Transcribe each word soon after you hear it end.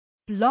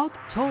Blog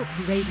Talk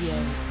Radio.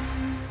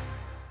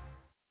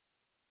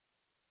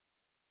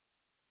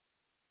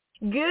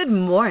 Good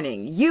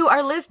morning. You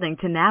are listening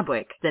to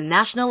NABWIC, the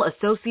National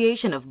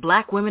Association of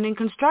Black Women in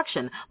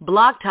Construction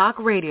Blog Talk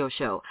Radio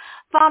Show,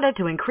 founded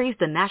to increase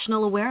the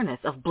national awareness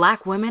of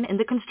Black women in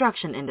the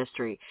construction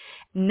industry.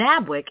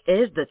 NABWIC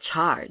is the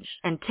charge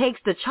and takes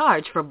the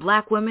charge for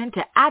Black women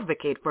to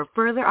advocate for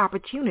further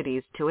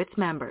opportunities to its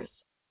members.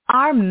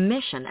 Our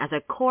mission as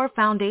a core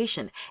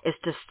foundation is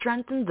to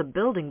strengthen the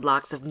building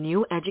blocks of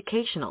new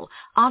educational,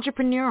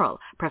 entrepreneurial,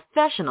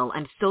 professional,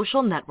 and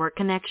social network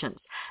connections.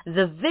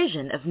 The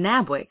vision of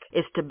NABWIC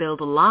is to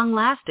build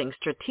long-lasting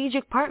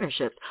strategic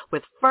partnerships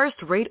with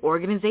first-rate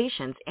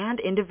organizations and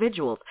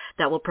individuals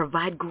that will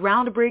provide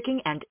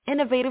groundbreaking and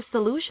innovative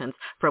solutions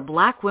for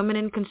Black women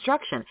in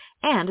construction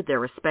and their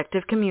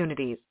respective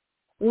communities.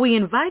 We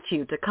invite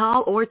you to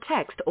call or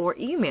text or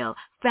email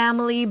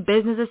family,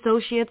 business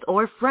associates,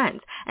 or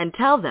friends and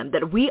tell them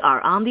that we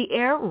are on the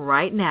air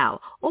right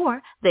now,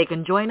 or they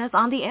can join us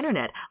on the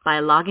internet by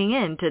logging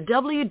in to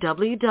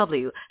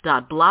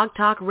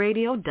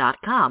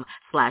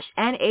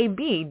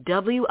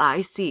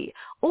www.blogtalkradio.com/NABWIC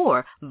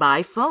or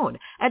by phone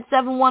at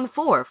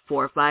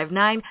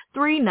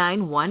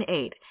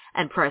 714-459-3918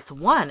 and press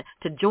 1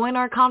 to join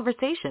our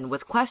conversation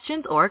with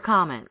questions or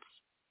comments.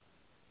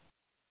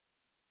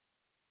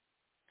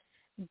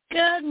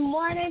 Good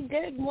morning,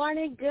 good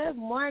morning, good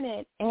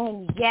morning,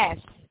 and yes,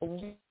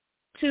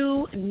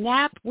 to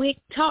NABWIC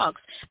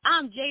Talks.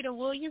 I'm Jada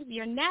Williams,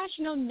 your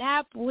National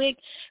NABWIC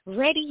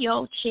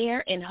Radio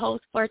Chair and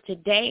host for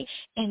today.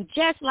 And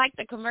just like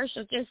the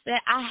commercial just said,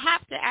 I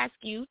have to ask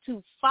you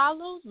to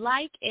follow,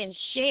 like, and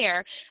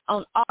share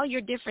on all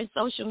your different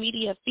social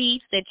media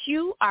feeds that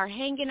you are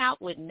hanging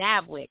out with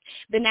NABWIC,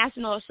 the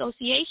National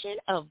Association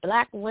of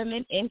Black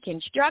Women in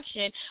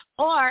Construction,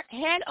 or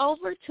head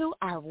over to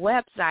our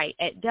website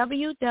at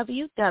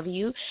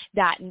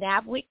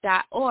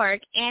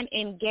www.nabwic.org and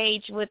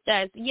engage with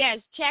us. Yes,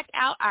 check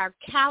out our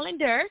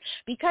calendar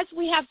because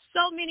we have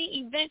so many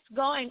events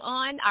going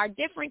on, our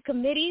different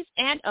committees,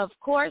 and, of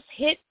course,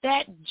 hit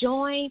that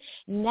Join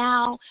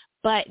Now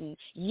button.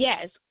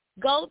 Yes,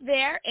 go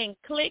there and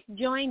click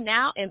Join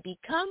Now and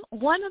become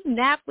one of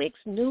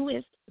NABWIC's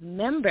newest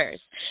members.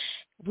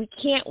 We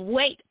can't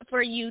wait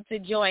for you to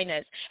join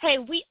us. Hey,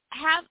 we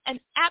have an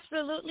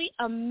absolutely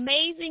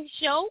amazing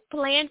show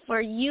planned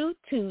for you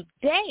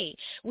today.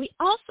 We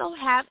also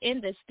have in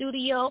the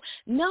studio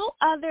no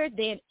other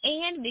than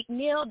Ann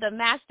McNeil, the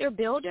master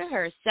builder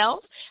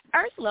herself,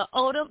 Ursula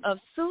Odom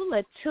of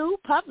Sula 2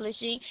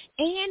 Publishing,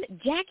 and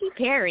Jackie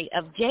Perry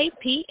of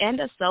JP and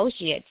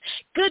Associates.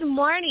 Good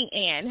morning,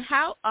 Ann.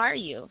 How are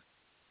you?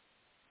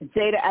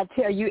 Jada, I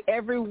tell you,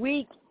 every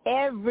week,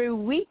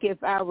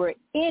 if I were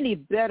any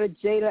better,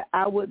 Jada,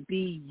 I would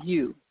be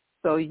you.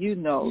 So you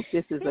know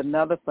this is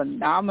another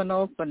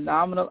phenomenal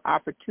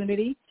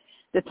opportunity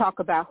to talk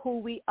about who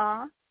we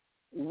are,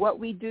 what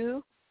we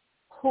do,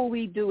 who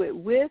we do it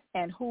with,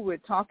 and who we're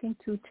talking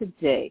to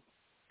today.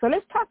 So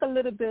let's talk a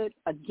little bit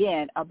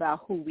again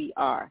about who we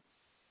are.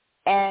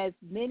 As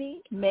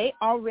many may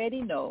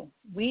already know,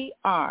 we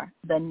are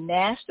the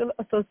National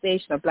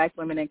Association of Black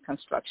Women in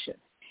Construction.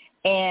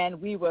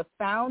 And we were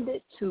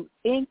founded to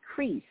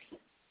increase,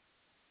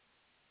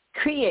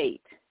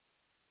 create,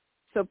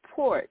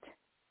 support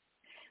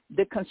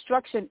the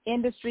construction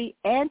industry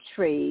and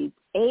trades,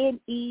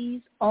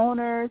 A&Es,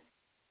 owners,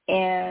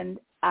 and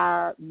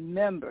our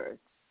members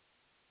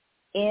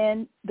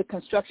in the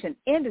construction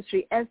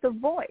industry as the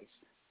voice.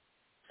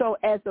 So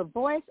as the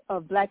voice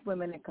of Black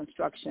women in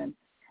construction,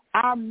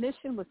 our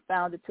mission was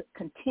founded to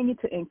continue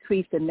to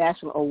increase the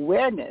national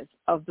awareness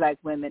of Black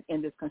women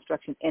in this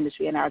construction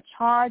industry. And our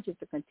charge is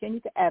to continue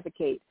to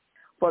advocate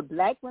for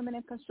Black women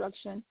in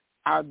construction,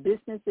 our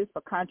businesses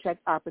for contract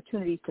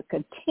opportunities, to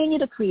continue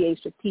to create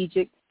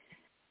strategic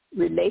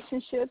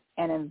relationships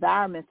and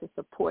environments to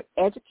support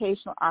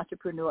educational,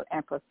 entrepreneurial,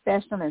 and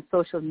professional and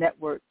social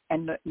network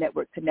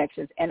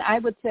connections. And I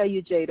would tell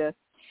you, Jada,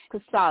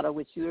 Casado,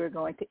 which you are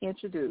going to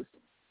introduce,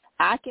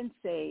 I can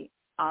say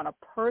on a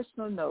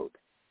personal note,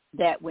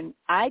 that when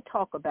I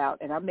talk about,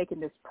 and I'm making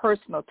this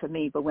personal to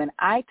me, but when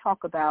I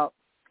talk about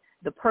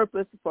the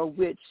purpose for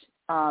which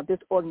this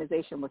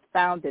organization was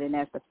founded, and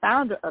as the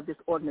founder of this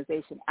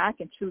organization, I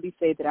can truly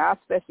say that our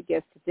special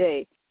guest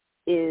today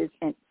is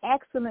an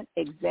excellent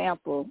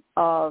example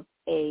of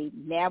a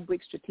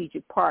NABWIC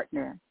strategic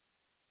partner,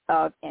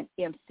 of an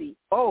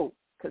MCO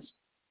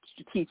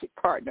strategic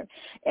partner.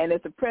 And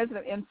as the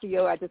president of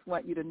MCO, I just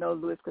want you to know,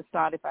 Luis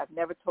Casado, if I've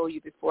never told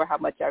you before, how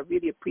much I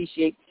really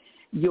appreciate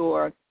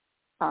your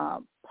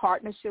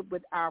partnership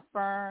with our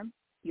firm,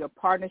 your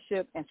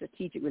partnership and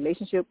strategic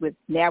relationship with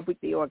NABWIC,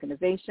 the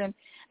organization,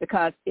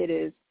 because it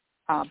is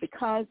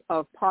because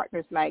of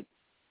partners like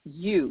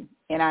you.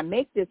 And I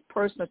make this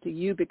personal to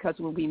you because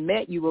when we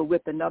met, you were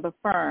with another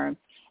firm,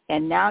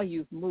 and now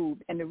you've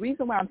moved. And the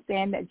reason why I'm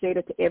saying that,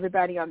 Jada, to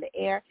everybody on the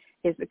air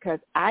is because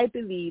I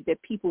believe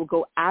that people will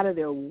go out of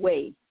their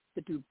way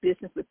to do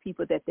business with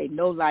people that they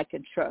know, like,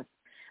 and trust.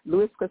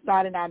 Luis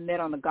Casado and I met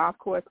on the golf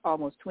course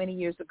almost 20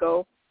 years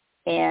ago.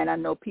 And I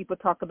know people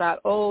talk about,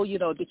 oh,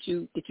 did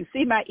you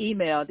see my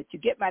email? Did you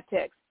get my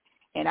text?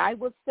 And I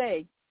will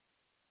say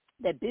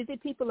that busy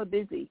people are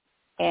busy,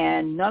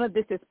 and none of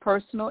this is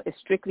personal. It's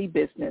strictly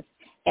business.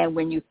 And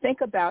when you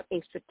think about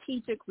a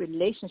strategic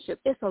relationship,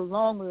 it's a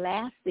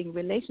long-lasting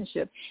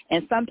relationship,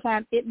 and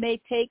sometimes it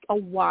may take a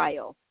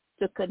while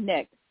to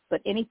connect.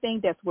 But anything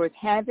that's worth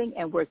having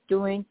and worth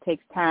doing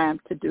takes time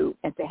to do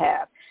and to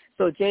have.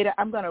 So, Jada,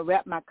 I'm going to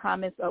wrap my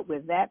comments up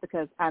with that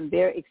because I'm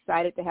very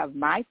excited to have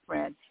my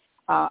friend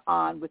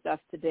on with us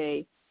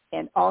today.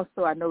 And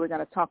also, I know we're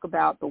going to talk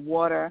about the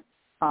water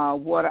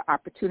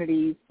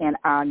opportunities and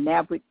our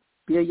NABWIC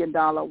 $1 billion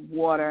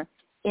water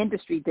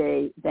industry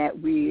day that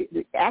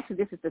actually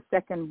this is the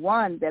second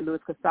one that Luis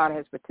Casado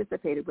has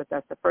participated with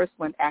us. The first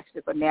one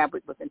actually for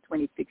NABWIC was in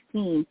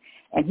 2016,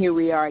 and here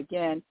we are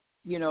again,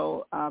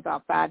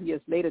 about 5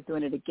 years later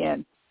doing it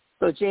again.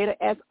 So, Jada,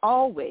 as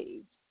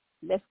always,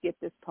 let's get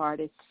this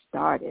party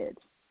started.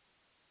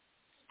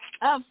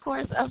 Of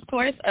course. I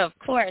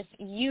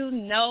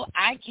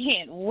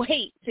can't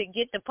wait to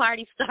get the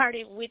party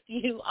started with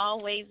you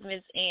always,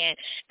 Miss Ann.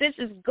 This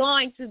is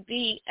going to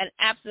be an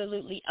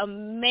absolutely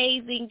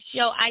amazing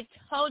show. I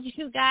told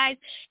you guys,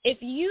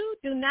 if you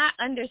do not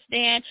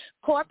understand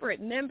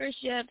corporate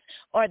memberships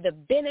or the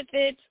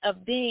benefits of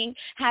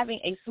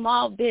having a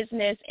small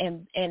business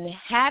and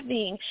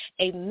having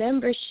a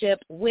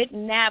membership with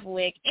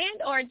NABWIC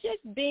and or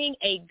just being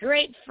a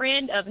great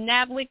friend of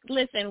NABWIC,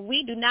 listen,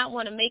 we do not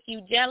want to make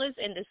you jealous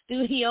in the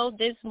studio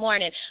this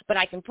morning, but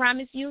I can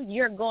promise you,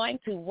 you're going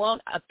to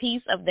want a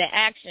piece of the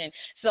action.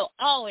 So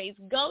always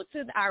go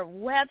to our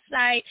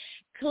website,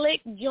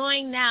 click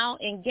join now,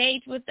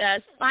 engage with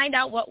us, find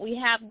out what we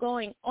have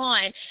going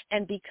on,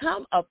 and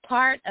become a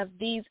part of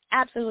these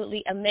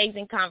absolutely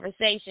amazing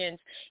conversations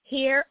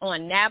here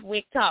on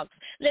NABWIC Talks.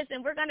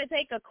 Listen, we're going to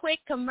take a quick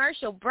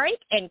commercial break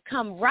and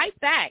come right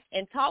back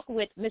and talk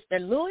with Mr.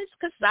 Luis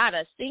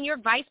Casado, Senior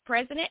Vice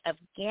President of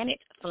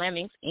Gannett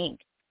Fleming, Inc.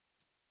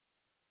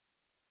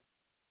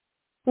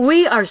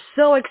 We are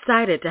so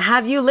excited to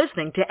have you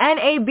listening to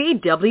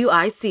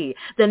NABWIC,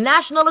 the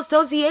National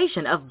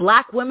Association of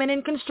Black Women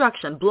in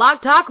Construction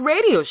Blog Talk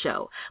Radio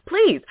Show.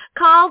 Please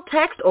call,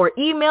 text, or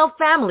email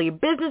family,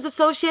 business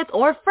associates,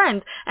 or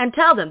friends and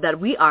tell them that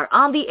we are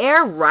on the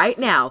air right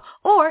now.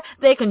 Or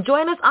they can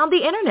join us on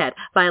the internet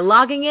by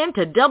logging in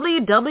to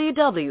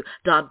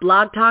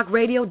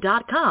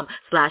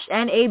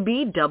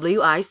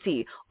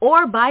www.blogtalkradio.com/NABWIC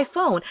or by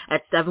phone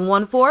at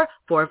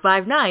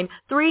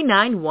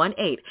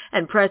 714-459-3918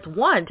 and press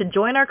 1 to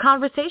join our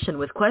conversation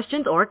with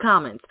questions or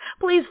comments.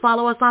 Please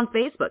follow us on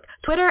Facebook,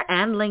 Twitter,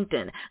 and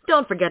LinkedIn.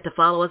 Don't forget to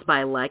follow us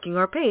by liking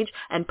our page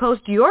and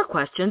post your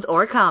questions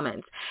or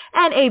comments.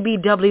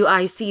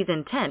 NABWIC's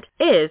intent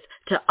is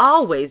to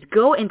always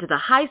go into the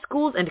high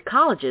schools and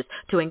colleges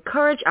to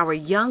encourage our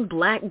young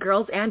black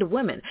girls and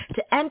women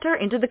to enter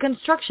into the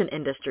construction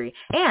industry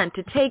and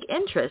to take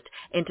interest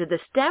into the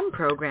STEM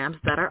programs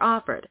that are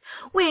offered.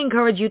 We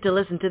encourage you to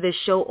listen to this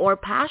show or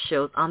past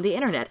shows on the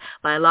internet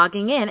by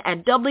logging in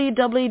at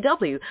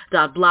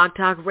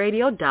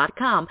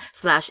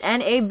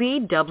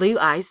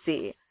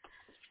www.blogtalkradio.com/NABWIC.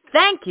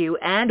 Thank you,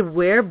 and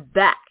we're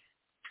back.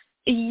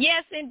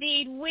 Yes,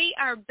 indeed. We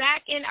are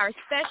back, and our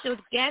special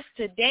guest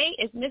today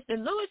is Mr.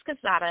 Luis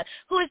Casado,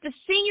 who is the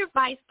Senior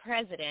Vice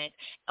President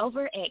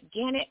over at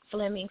Gannett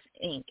Fleming,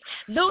 Inc.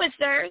 Luis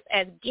serves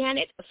as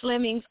Gannett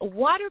Fleming's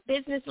Water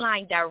Business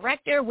Line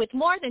Director with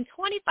more than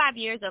 25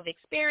 years of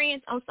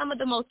experience on some of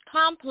the most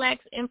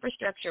complex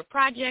infrastructure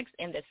projects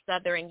in the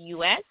southern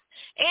U.S.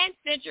 and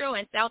Central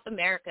and South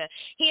America.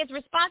 He is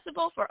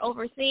responsible for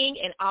overseeing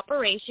in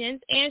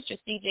operations and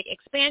strategic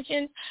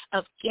expansions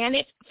of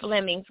Gannett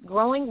Fleming's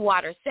growing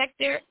water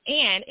sector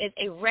and is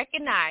a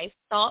recognized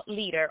thought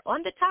leader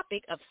on the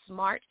topic of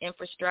smart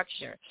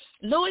infrastructure.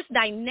 Luis'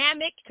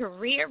 dynamic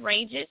career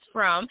ranges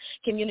from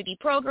community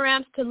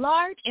programs to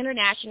large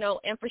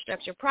international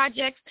infrastructure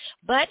projects,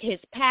 but his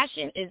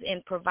passion is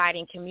in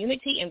providing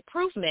community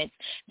improvements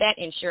that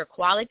ensure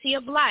quality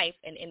of life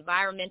and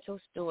environmental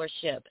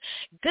stewardship.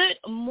 Good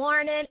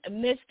morning,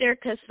 Mr.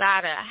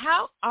 Casado.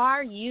 How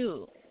are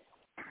you?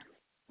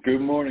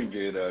 Good morning,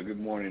 Jada. Good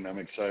morning. I'm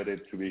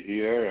excited to be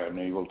here and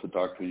able to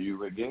talk to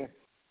you again.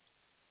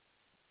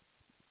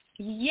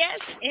 Yes,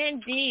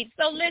 indeed.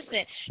 So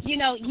listen,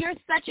 you're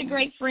such a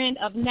great friend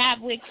of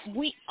NABWIC.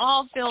 We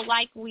all feel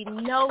like we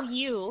know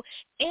you.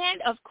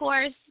 And, of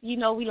course, we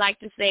like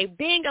to say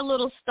being a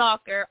little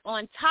stalker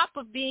on top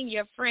of being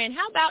your friend.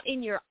 How about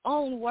in your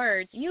own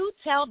words, you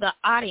tell the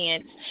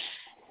audience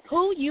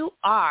who you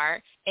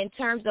are in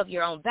terms of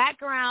your own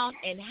background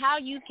and how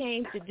you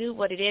came to do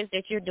what it is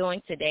that you're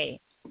doing today.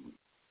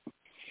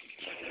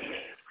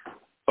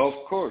 Of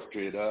course,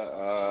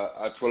 Jada.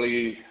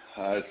 Actually,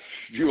 as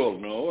you all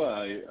know,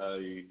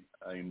 I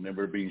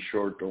never been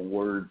short on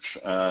words.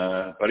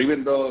 But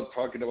even though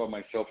talking about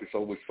myself is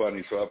always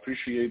funny, so I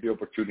appreciate the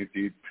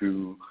opportunity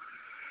to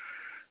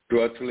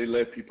actually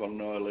let people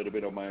know a little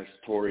bit of my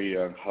story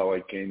and how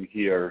I came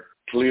here.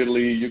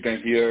 Clearly, you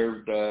can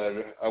hear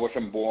that I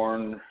wasn't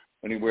born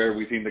anywhere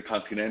within the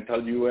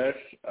continental U.S.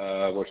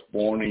 I was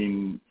born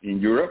in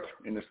Europe,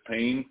 in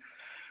Spain,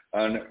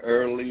 and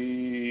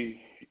early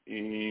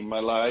in my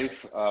life,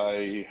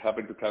 I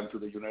happened to come to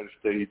the United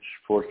States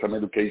for some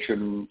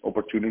education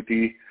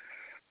opportunity,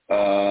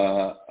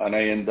 and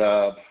I ended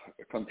up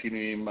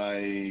continuing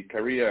my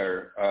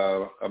career.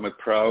 I'm a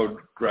proud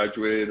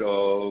graduate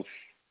of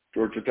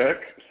Georgia Tech.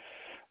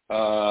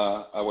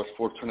 I was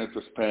fortunate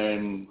to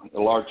spend a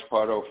large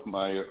part of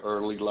my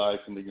early life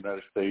in the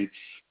United States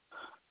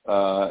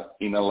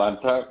in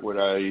Atlanta, where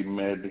I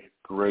met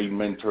great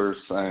mentors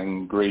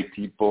and great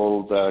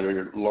people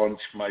that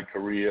launched my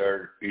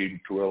career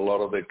into a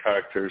lot of the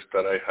characters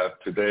that I have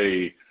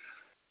today.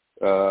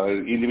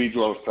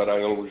 Individuals that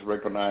I always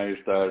recognize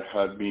that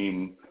had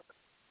been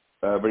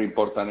very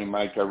important in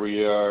my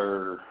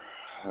career,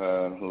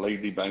 a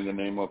lady by the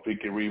name of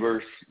Vicky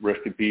Rivers, rest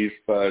in peace,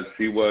 but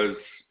she was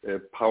a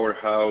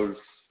powerhouse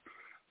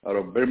out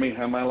of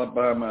Birmingham,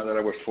 Alabama, that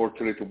I was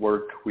fortunate to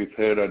work with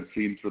her, and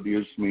she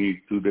introduced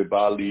me to the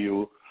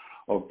value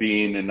of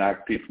being an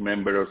active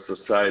member of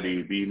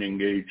society, being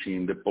engaged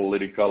in the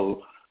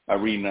political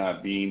arena,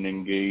 being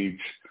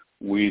engaged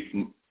with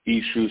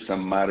issues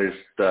and matters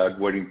that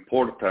were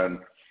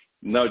important,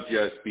 not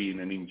just being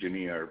an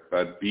engineer,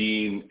 but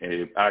being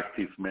an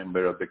active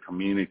member of the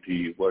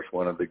community was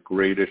one of the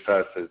greatest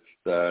assets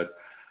that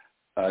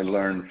I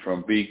learned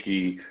from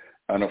Vicky.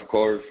 And of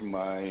course,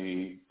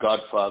 my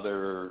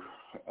godfather,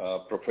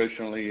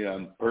 professionally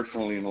and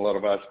personally in a lot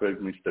of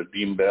aspects, Mr.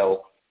 Dean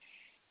Bell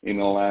in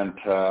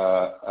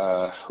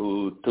Atlanta,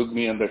 who took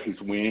me under his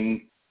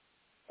wing,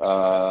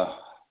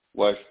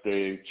 was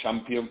the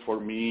champion for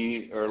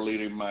me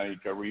early in my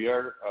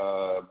career.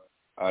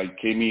 I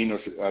came in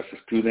as a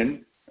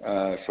student,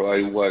 so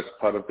I was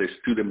part of the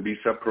student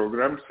visa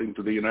programs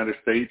into the United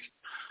States.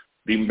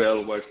 Dean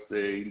Bell was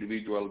the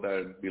individual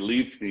that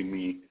believed in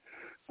me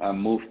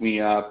and moved me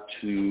up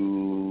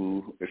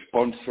to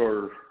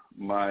sponsor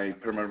my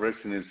permanent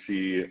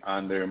residency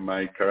under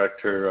my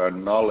character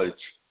and knowledge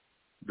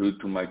due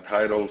to my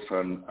titles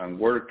and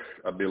work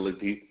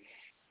ability,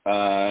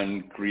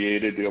 and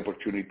created the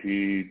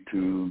opportunity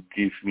to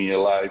give me a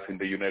life in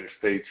the United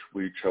States,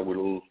 which I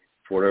will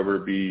forever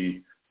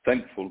be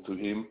thankful to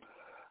him.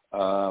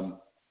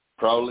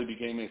 Proudly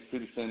became a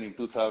citizen in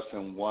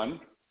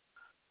 2001.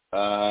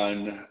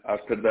 And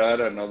after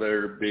that,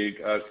 another big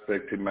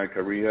aspect in my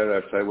career,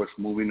 as I was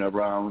moving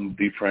around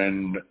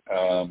different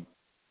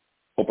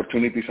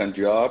opportunities and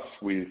jobs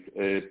with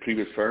a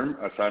previous firm,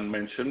 as Ann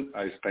mentioned,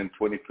 I spent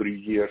 23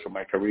 years of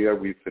my career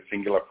with a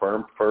singular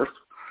firm first.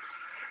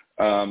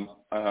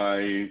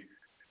 I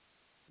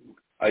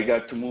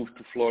got to move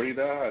to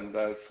Florida, and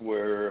that's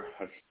where,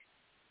 as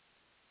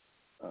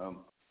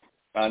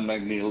Ann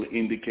McNeil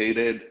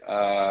indicated,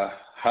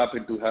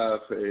 happened to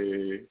have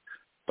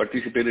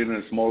participated in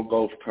a small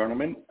golf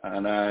tournament,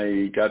 and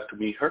I got to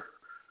meet her.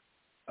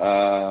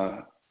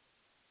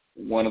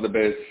 One of the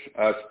best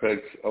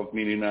aspects of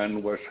meeting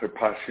Ann was her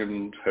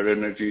passion, her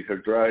energy, her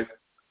drive,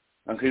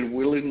 and her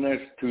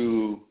willingness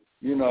to,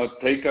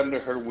 take under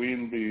her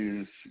wing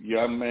these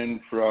young men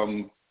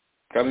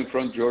coming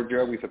from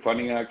Georgia with a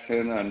funny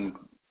accent and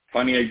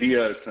funny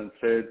ideas, and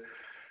said,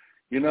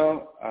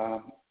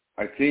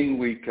 I think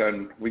we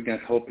can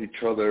help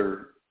each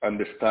other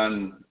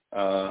understand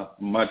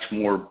much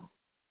more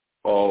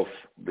of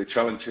the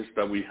challenges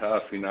that we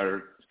have in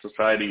our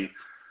society,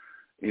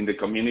 in the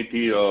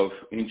community of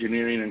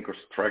engineering and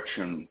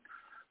construction,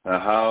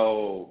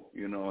 how,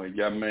 a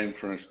young man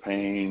from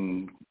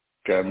Spain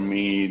can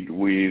meet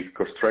with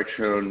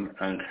construction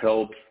and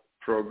help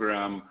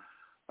program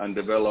and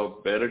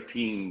develop better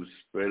teams,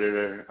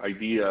 better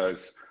ideas,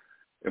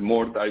 a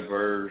more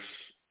diverse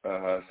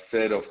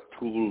set of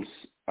tools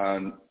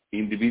and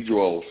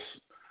individuals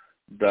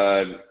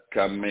that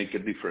can make a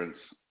difference.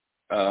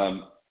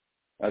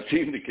 As she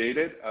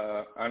indicated,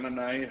 Ann and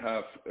I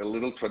have a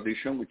little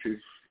tradition, which is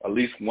at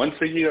least once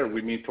a year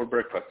we meet for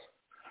breakfast.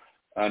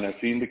 And as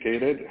she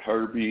indicated,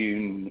 her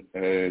being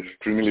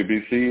extremely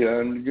busy,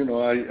 and,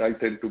 I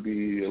tend to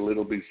be a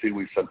little busy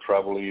with some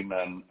traveling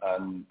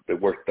and the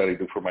work that I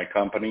do for my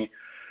company,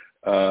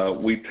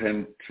 we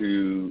tend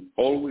to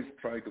always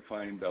try to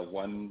find that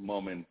one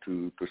moment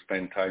to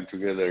spend time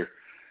together.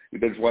 If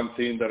there's one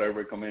thing that I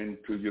recommend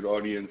to your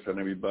audience and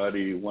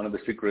everybody, one of the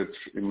secrets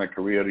in my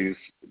career is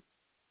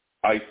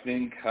I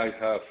think I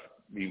have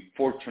been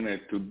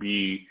fortunate to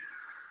be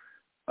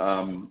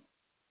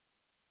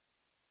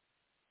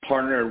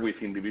partner with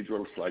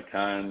individuals like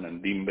Ann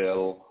and Dean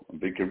Bell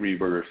and Vicky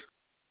Rivers,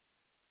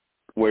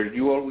 where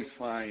you always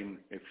find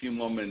a few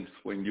moments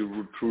when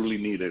you truly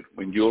need it,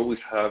 when you always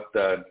have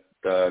that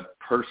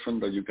person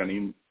that you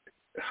can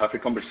have a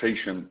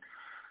conversation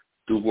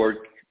to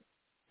work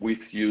with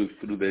you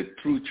through the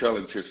true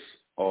challenges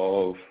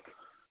of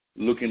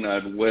looking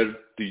at where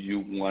do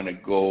you want to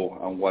go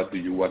and what do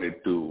you want to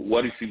do,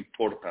 what is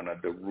important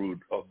at the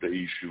root of the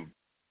issue.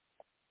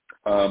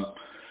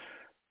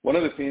 One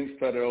of the things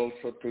that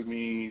also took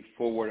me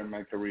forward in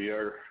my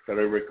career that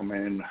I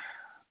recommend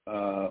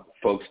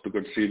folks to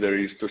consider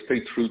is to stay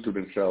true to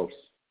themselves.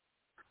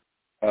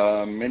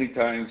 Many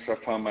times I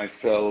found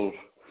myself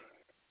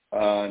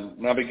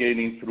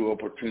navigating through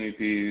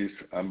opportunities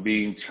and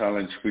being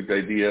challenged with the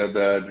idea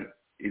that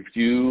if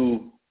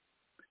you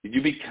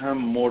become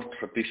more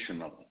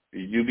traditional,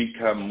 if you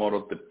become more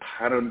of the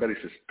pattern that is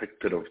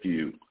expected of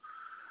you,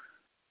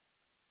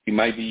 it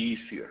might be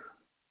easier.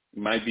 It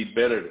might be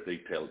better, they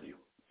tell you.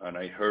 And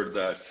I heard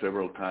that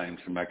several times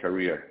in my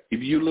career.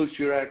 If you lose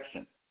your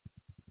accent,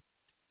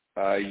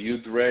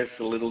 you dress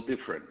a little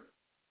different.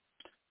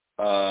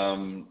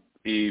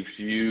 If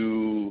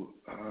you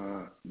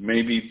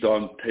maybe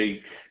don't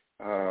take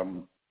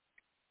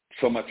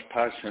so much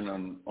passion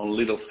on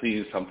little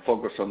things and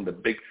focus on the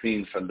big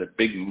things and the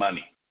big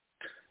money,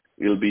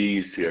 it'll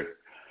be easier.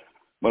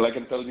 Well, I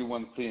can tell you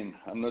one thing.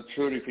 I'm not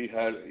sure if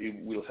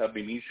it will have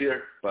been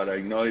easier, but I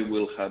know it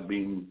will have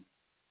been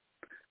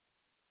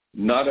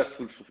not as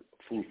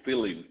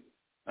fulfilling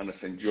and as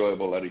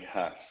enjoyable as it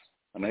has.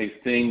 And I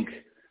think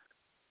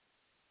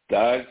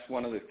that's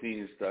one of the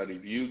things that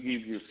if you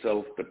give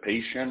yourself the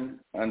patience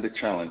and the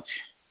challenge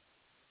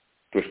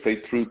to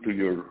stay true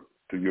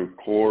to your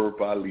core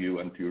value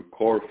and to your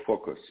core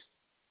focus,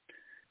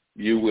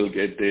 you will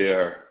get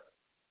there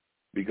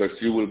because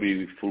you will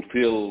be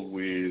fulfilled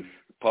with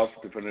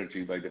positive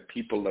energy by the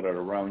people that are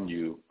around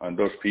you, and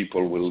those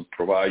people will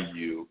provide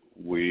you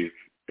with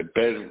a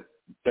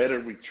better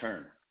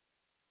return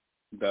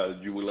that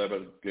you will ever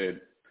get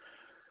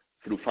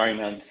through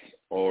finance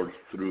or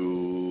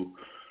through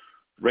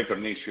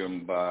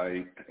recognition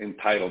by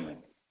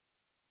entitlement.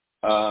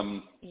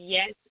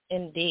 Yes,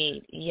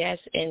 indeed. Yes,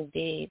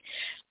 indeed.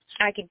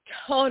 I can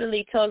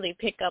totally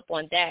pick up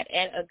on that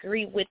and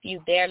agree with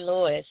you there,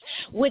 Luis.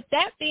 With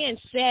that being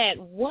said,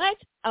 what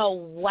a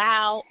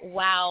wow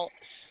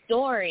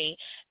story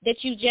that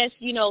you just,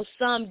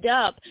 summed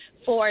up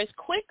for us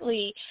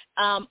quickly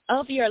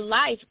of your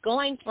life,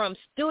 going from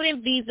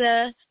student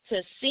visa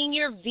to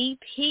senior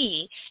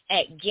VP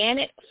at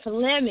Gannett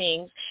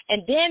Fleming,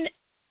 and then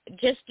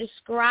just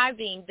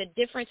describing the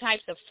different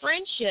types of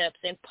friendships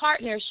and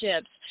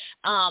partnerships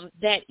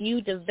that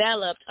you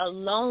developed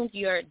along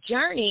your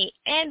journey,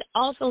 and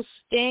also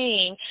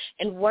staying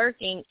and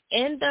working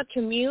in the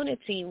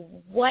community.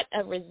 What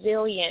a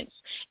resilience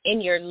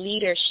in your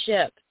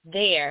leadership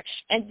there.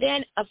 And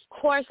then, of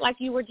course, like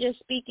you were just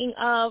speaking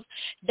of,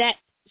 that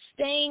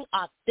staying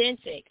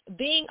authentic.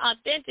 Being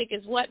authentic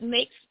is what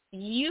makes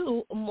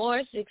you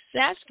more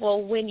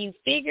successful when you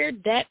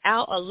figured that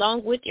out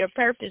along with your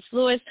purpose,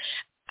 Luis.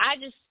 I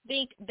just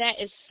think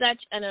that is such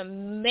an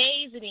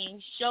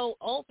amazing show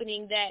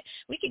opening that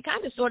we can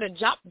kind of sort of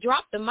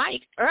drop the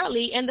mic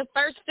early in the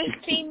first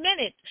 15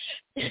 minutes.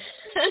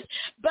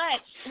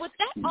 But with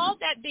that, all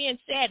that being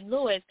said,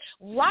 Luis,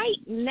 right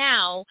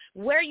now,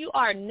 where you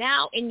are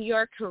now in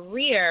your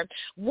career,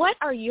 what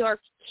are your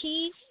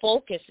key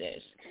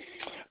focuses?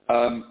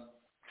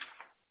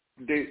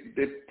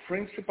 The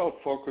principal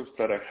focus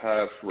that I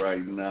have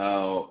right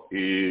now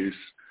is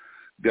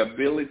the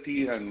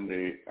ability and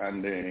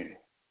the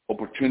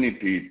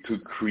opportunity to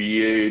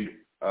create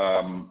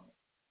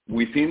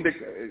within there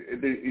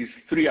is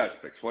three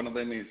aspects. One of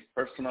them is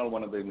personal,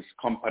 one of them is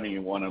company,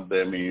 and one of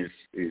them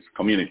is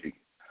community.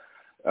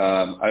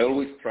 I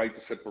always try to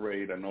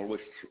separate and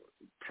always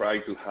try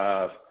to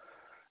have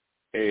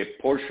a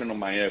portion of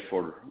my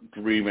effort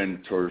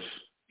driven towards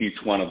each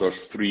one of those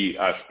three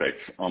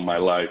aspects on my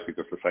life,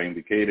 because as I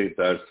indicated,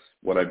 that's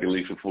what I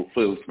believe it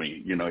fulfills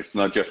me. It's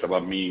not just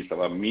about me, it's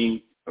about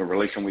me, a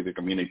relation with the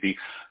community,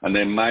 and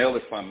then my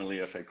other family,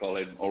 as I call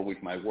it, always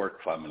my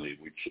work family,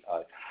 which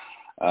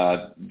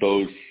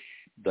those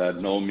that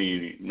know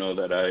me know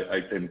that I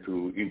tend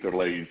to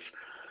interlace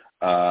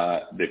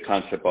the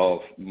concept of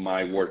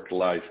my work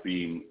life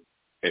being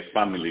a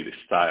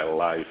family-style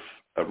life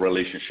of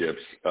relationships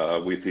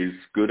with its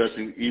good as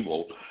in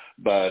evil,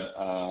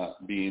 but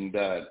being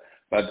that.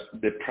 But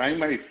the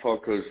primary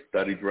focus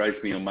that it drives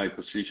me on my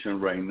position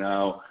right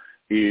now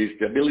is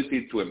the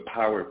ability to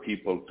empower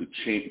people to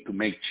change, to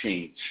make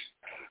change.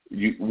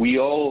 We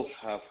all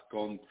have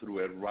gone through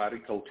a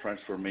radical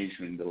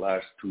transformation in the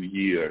last 2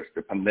 years.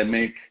 The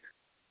pandemic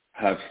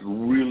has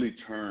really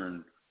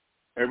turned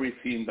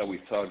everything that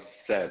we thought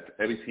set,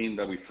 everything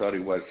that we thought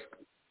it was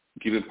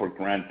given for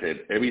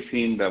granted,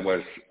 everything that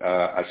was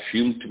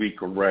assumed to be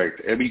correct,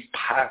 every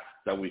path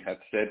that we had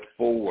set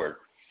forward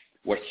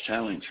was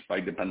challenged by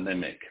the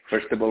pandemic.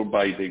 First of all,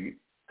 by the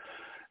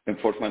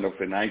enforcement of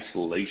an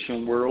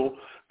isolation world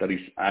that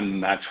is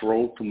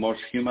unnatural to most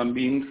human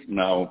beings.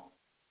 Now,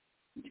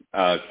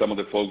 some of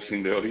the folks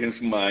in the audience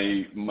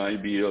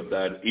might be of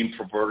that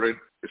introverted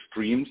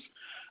streams,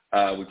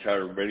 which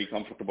are very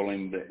comfortable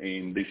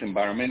in this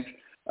environment.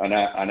 And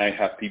I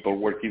have people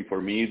working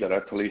for me that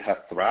actually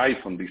have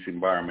thrived on this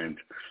environment.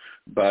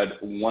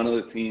 But one of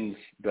the things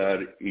that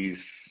is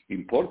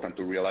important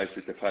to realize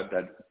is the fact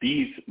that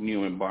this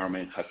new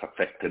environment has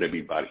affected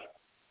everybody.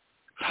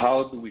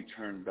 How do we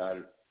turn that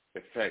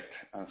effect,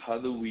 and how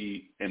do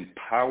we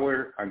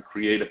empower and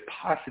create a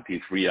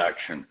positive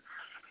reaction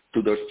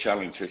to those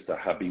challenges that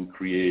have been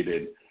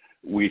created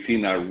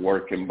within our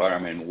work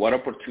environment? What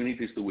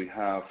opportunities do we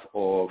have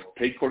of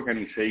take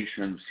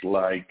organizations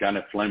like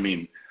Gannett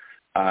Fleming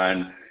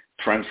and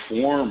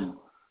transform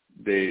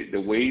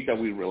the way that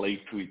we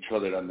relate to each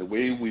other and the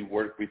way we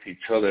work with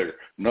each other,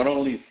 not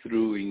only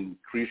through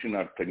increasing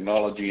our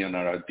technology and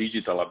our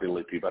digital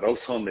ability, but also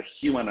on the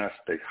human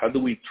aspect? How do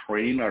we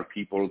train our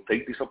people,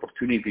 take this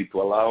opportunity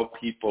to allow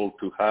people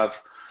to have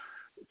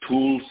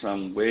tools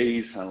and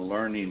ways and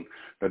learning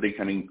that they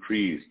can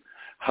increase?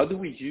 How do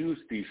we use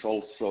this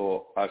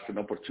also as an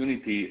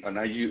opportunity? And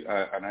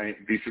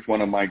this is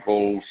one of my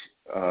goals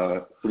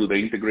through the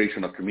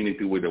integration of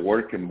community with the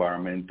work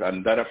environment,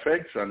 and that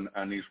affects and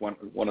is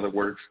one of the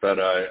works that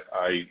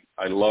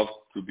I love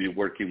to be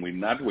working with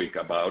NABWIC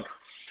about,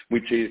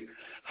 which is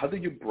how do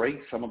you break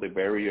some of the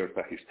barriers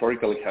that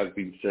historically have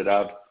been set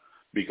up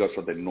because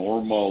of the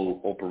normal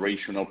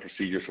operational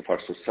procedures of our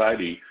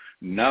society.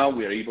 Now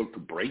we are able to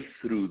break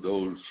through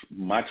those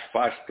much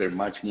faster,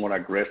 much more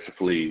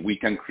aggressively. We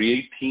can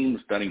create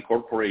teams that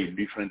incorporate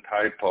different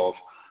type of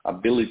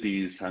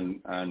abilities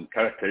and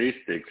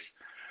characteristics.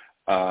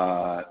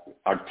 Our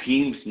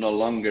teams no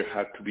longer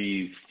have to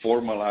be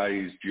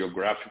formalized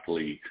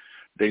geographically.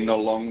 They no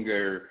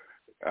longer,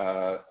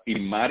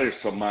 it matters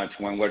so much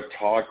when we're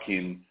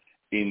talking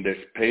in the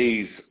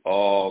space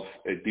of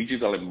a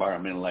digital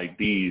environment like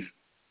this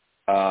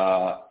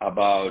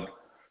about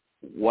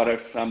what are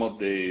some of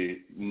the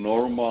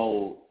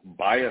normal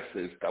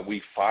biases that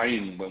we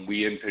find when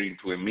we enter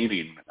into a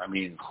meeting? I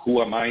mean,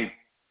 who am I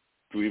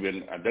to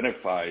even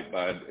identify?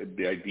 But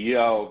the idea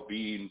of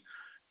being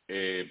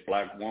a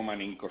Black woman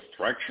in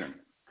construction,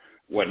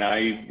 when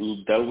I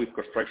dealt with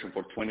construction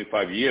for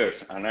 25 years,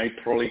 and I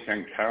probably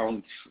can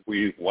count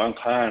with one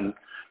hand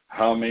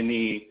how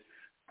many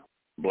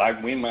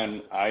Black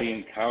women I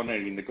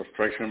encountered in the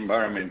construction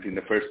environment in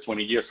the first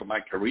 20 years of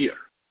my career.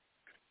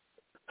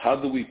 How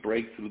do we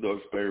break through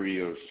those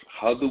barriers?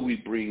 How do we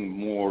bring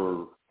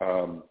more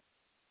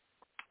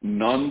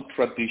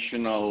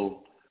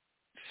non-traditional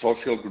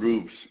social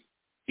groups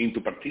into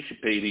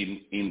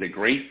participating in the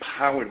great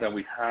power that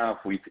we have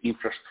with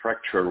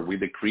infrastructure,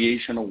 with the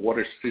creation of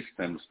water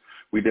systems,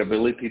 with the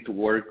ability to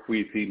work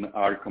within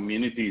our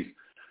communities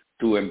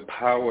to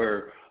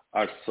empower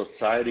our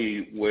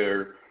society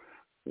where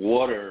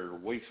water,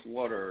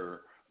 wastewater,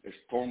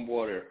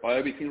 stormwater,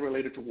 everything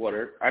related to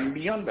water, and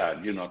beyond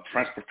that,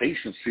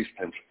 transportation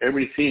systems,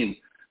 everything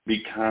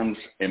becomes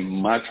a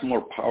much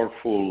more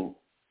powerful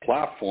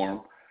platform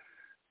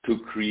to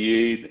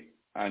create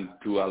and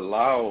to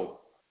allow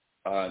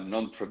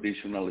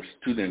non-traditional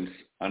students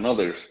and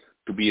others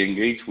to be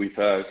engaged with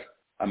us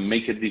and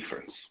make a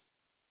difference.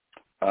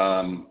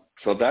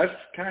 So that's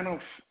kind of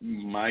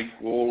my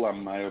goal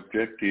and my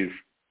objective.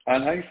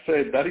 And I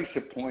said that is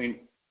a point,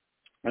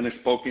 and I've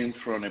spoken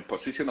from a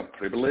position of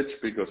privilege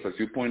because, as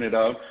you pointed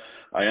out,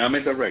 I am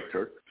a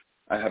director.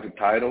 I have a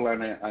title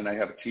and I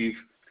have achieved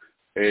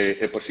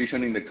a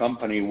position in the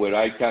company where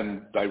I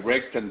can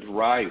direct and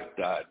drive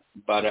that.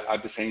 But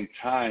at the same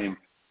time,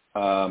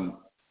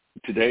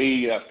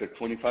 today, after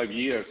 25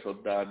 years of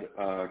that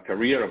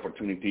career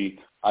opportunity,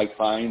 I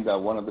find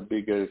that one of the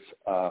biggest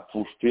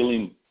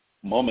fulfilling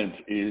moments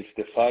is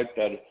the fact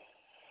that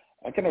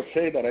I cannot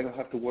say that I don't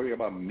have to worry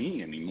about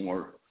me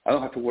anymore. I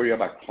don't have to worry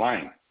about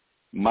clients.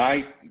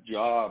 My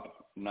job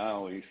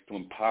now is to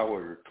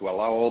empower, to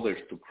allow others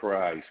to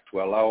rise,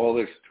 to allow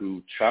others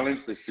to challenge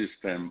the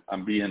system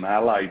and be an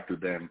ally to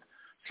them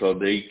so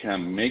they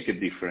can make a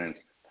difference.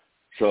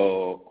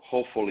 So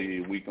hopefully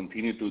we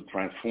continue to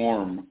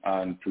transform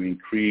and to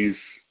increase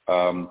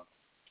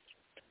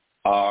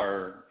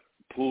our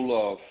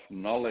pool of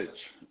knowledge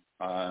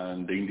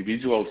and the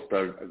individuals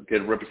that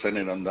get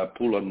represented on that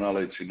pool of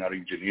knowledge in our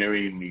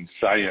engineering, in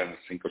science,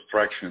 in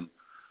construction.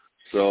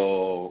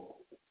 So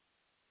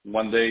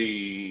one day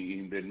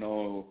in the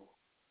no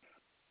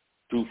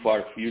too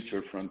far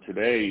future from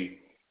today,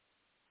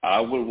 I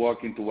will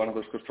walk into one of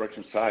those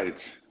construction sites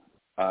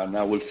and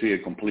I will see a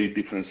complete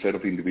different set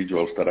of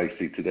individuals that I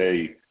see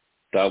today.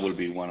 That will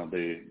be one of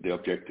the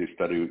objectives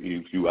that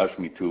if you ask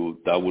me to,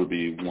 that will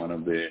be one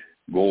of the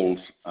goals,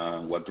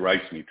 what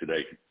drives me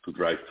today to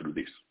drive through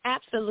this.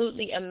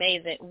 Absolutely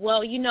amazing.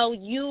 Well,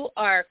 you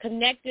are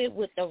connected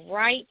with the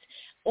right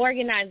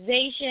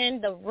organization,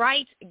 the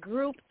right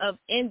group of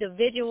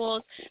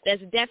individuals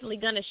that's definitely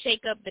going to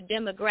shake up the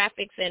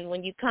demographics, and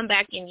when you come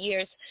back in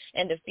years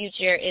in the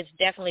future, it's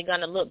definitely going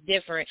to look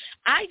different.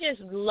 I just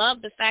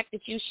love the fact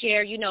that you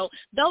share,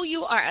 though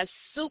you are a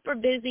super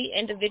busy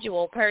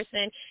individual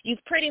person,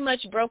 you've pretty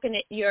much broken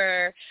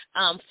your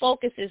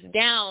focuses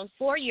down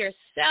for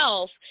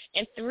yourself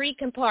in 3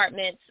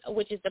 compartments,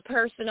 which is the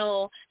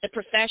personal, the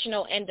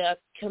professional, and the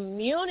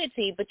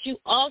community, but you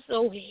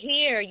also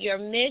hear your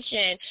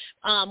mission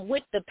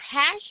with the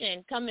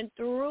passion coming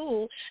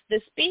through the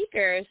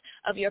speakers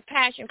of your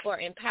passion for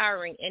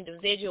empowering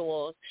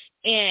individuals.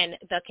 in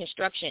the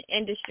construction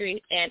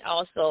industry, and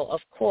also, of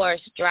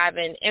course,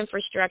 driving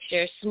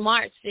infrastructure,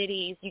 smart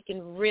cities. You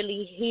can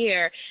really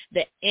hear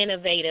the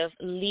innovative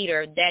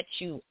leader that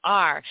you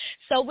are.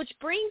 So which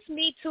brings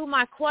me to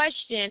my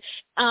question.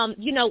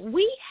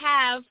 We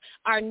have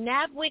our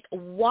NABWIC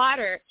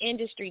Water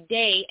Industry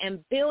Day and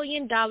 $1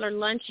 billion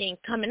luncheon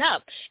coming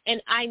up,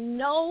 and I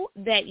know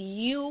that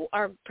you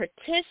are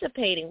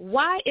participating.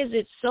 Why is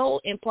it so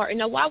important?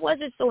 Now, why was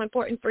it so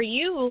important for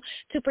you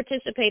to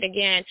participate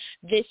again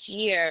this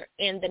year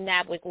in the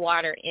NABWIC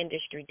Water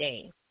Industry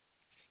Day?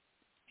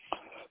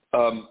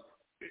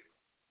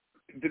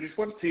 There is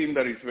one thing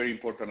that is very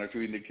important, as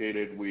you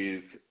indicated,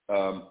 with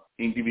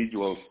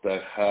individuals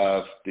that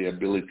have the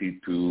ability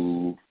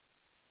to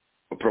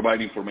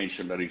provide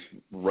information that is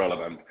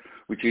relevant,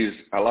 which is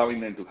allowing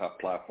them to have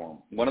platform.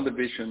 One of the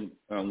vision,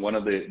 one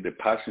of the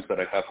passions that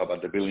I have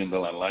about the $1 billion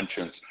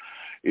luncheons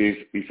is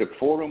a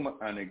forum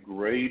and a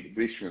great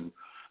vision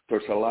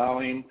towards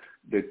allowing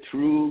the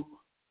true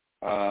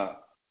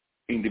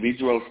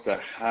individuals that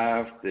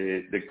have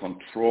the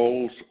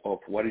controls of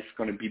what is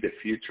going to be the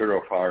future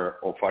of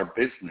our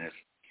business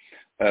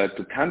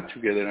to come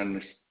together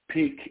and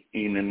speak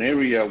in an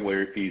area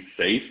where it's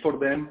safe for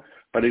them,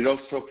 but it's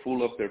also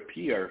full of their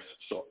peers,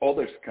 so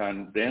others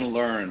can then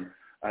learn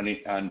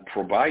and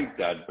provide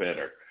that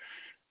better.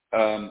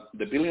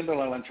 The $1 billion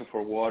luncheon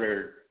for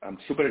water, I'm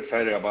super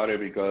excited about it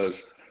because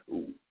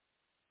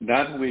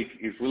NABWIC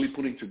is really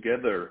putting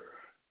together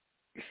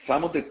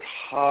some of the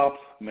top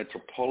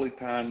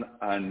metropolitan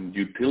and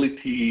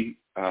utility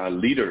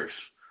leaders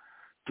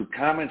to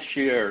come and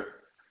share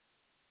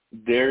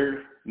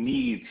their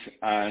needs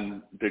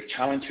and the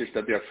challenges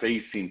that they are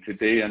facing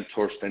today and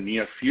towards the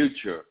near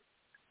future.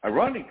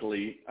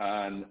 Ironically,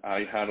 and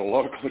I had a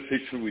lot of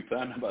conversation with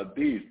Dan about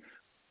this,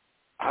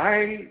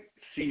 I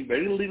see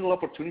very little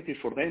opportunity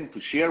for them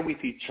to share with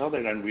each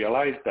other and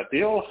realize that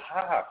they all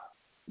have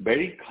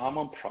very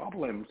common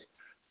problems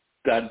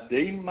that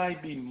they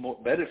might be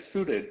better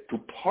suited to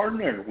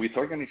partner with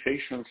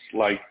organizations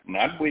like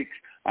NABWIC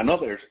and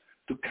others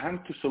to come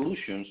to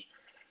solutions,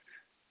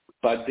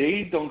 but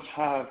they don't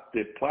have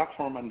the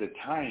platform and the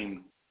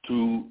time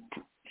to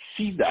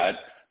see that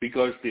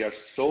because they are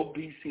so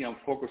busy and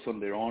focused on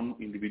their own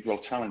individual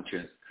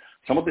challenges.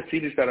 Some of the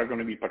cities that are going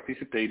to be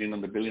participating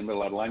on the $1 billion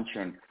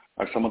luncheon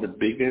are some of the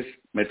biggest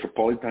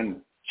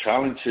metropolitan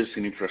challenges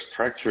in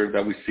infrastructure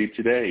that we see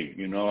today.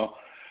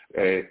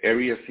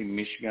 Areas in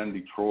Michigan,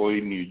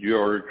 Detroit, New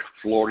York,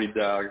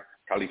 Florida,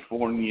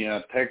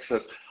 California,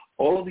 Texas,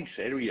 all of these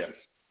areas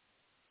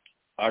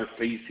are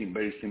facing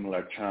very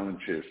similar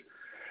challenges.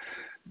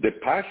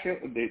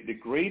 The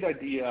great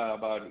idea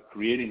about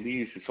creating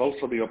this is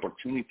also the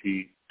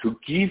opportunity to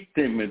give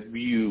them a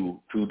view,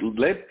 to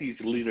let these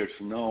leaders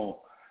know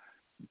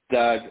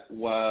that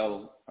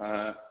while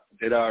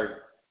there are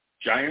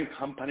giant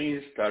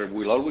companies that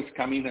will always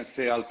come in and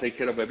say, I'll take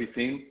care of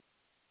everything,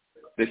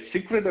 the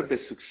secret of the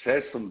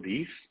success on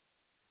this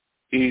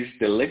is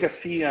the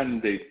legacy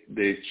and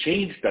the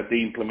change that they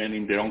implement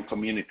in their own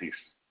communities.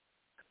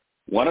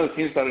 One of the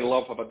things that I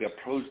love about the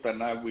approach that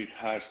NABWIC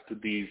has to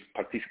this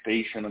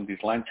participation on these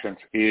luncheons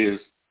is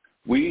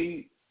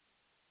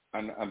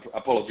and I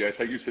apologize,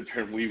 I use the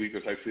term we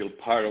because I feel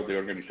part of the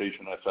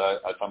organization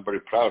as I'm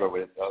very proud of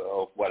it,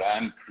 of what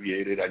I'm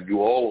created, and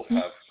you all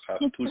have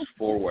pushed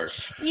forward.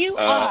 You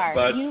are.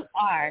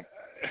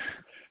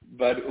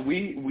 But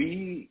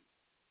we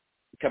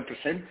can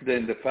present to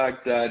them the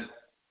fact that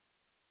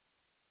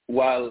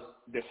while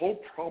the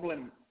whole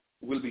problem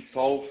will be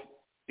solved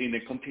in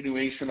a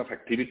continuation of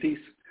activities,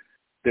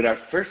 there are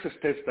first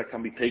steps that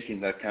can be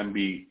taken that can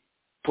be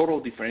total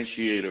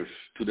differentiators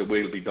to the way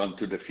it will be done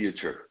to the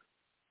future.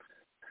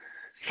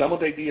 Some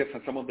of the ideas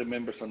and some of the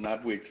members of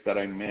NABWIC that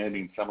I met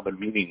in some of the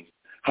meetings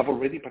have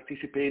already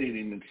participated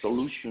in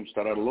solutions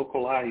that are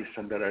localized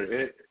and that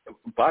are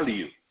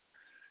valued.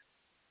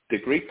 The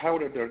great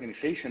power of the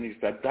organization is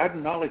that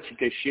knowledge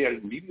gets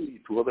shared immediately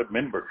to other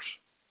members.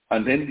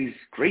 And then these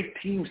great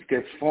teams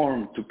get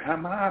formed to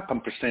come up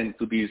and present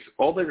to these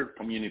other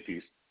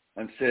communities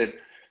and said,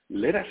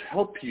 let us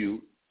help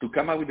you to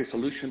come up with a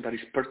solution that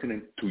is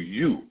pertinent to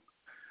you.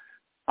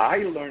 I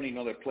learn in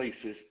other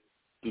places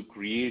to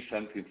create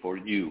something for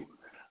you.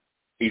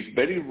 It's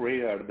very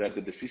rare that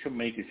the decision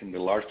makers in the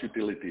large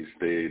utilities,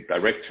 the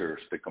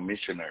directors, the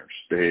commissioners,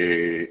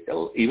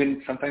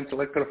 even sometimes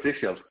elected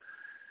officials,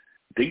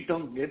 they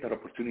don't get that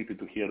opportunity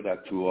to hear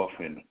that too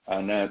often.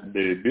 And the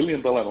 $1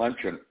 billion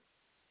luncheon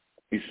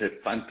is a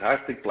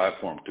fantastic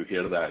platform to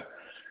hear that.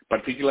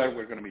 Particularly,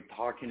 we're going to be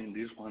talking in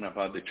this one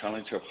about the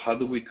challenge of how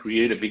do we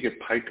create a bigger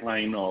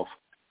pipeline of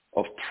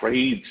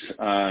trades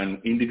and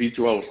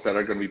individuals that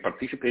are going to be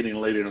participating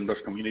later in those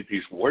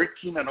communities,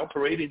 working and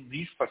operating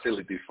these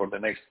facilities for the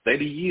next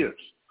 30 years.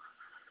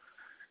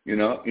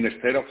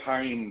 Instead of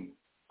hiring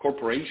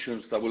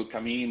corporations that will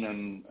come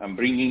in and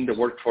bring in the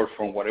workforce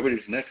from whatever is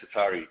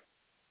necessary,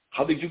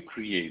 how do you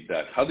create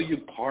that? How do you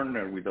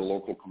partner with the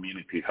local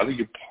community? How do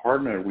you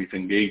partner with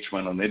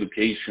engagement on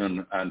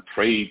education and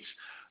trades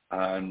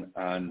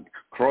and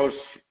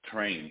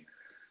cross-train?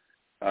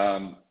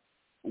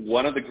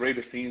 one of the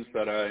greatest things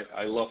that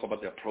I love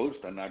about the approach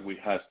that NABWIC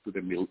has to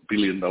the $1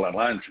 billion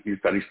lunch is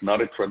that it's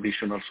not a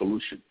traditional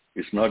solution.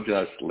 It's not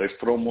just let's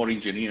throw more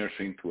engineers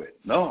into it.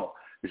 No,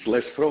 it's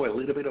let's throw a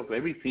little bit of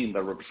everything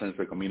that represents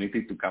the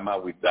community to come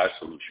out with that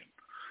solution.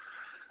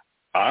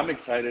 I'm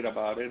excited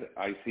about it.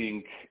 I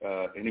think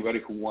anybody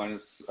who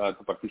wants to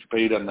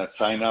participate and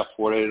sign up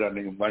for it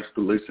and wants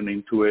to listen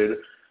into it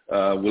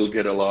will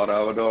get a lot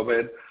out of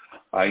it.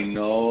 I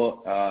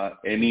know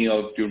any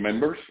of your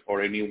members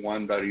or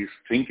anyone that is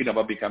thinking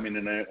about becoming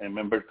a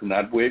member to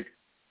NABWIC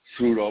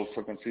should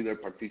also consider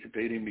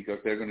participating because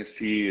they're going to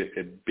see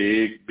a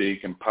big,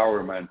 big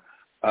empowerment.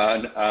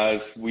 And as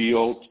we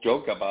all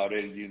joke about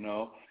it,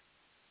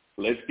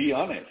 let's be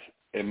honest.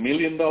 $1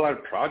 million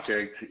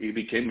project, it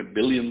became $1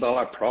 billion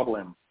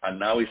problem, and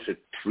now it's $1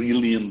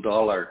 trillion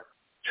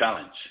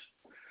challenge.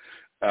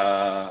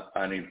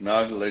 And if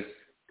not, let's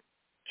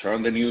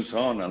turn the news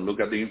on and look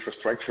at the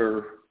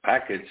infrastructure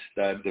package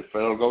that the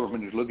federal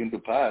government is looking to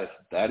pass.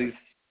 That is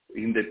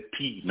in the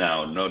P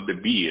now, not the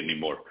B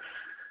anymore.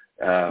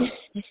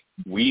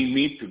 We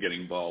need to get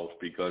involved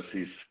because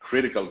it's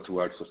critical to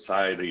our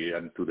society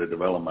and to the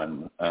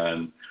development.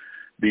 And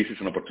this is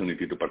an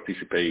opportunity to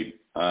participate.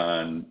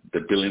 And the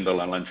 $1 billion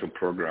luncheon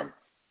program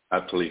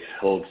actually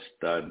helps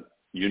that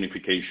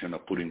unification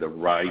of putting the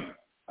right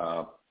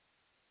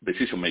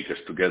decision makers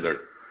together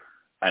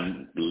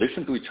and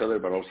listen to each other,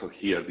 but also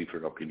hear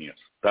different opinions.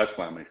 That's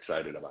why I'm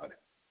excited about it.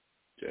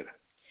 Jada.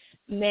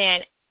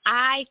 Man,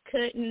 I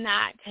could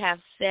not have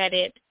said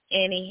it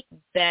any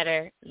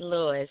better,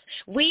 Luis.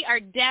 We are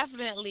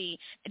definitely,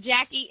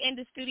 Jackie in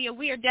the studio,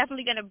 we are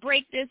definitely going to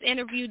break this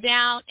interview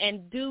down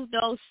and do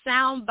those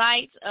sound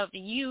bites of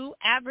you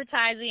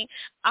advertising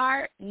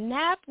our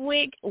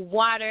NABWIC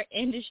Water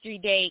Industry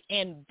Day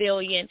and $1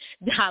 billion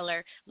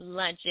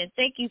luncheon.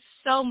 Thank you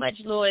so much,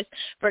 Luis,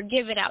 for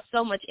giving out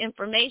so much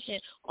information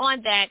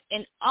on that.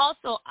 And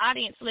also,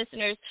 audience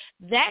listeners,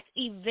 that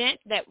event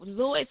that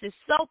Luis is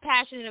so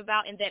passionate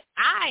about and that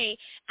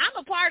I'm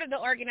a part of the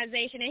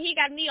organization, and he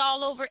got me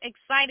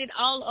excited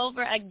all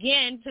over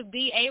again to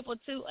be able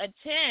to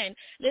attend.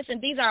 Listen,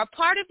 these are a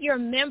part of your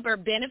member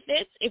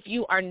benefits. If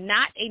you are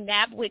not a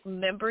NABWIC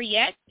member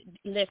yet,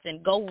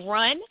 listen, go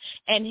run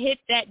and hit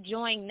that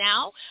join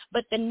now.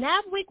 But the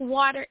NABWIC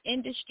Water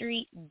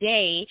Industry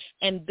Day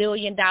and $1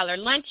 billion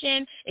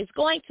luncheon is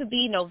going to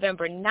be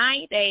November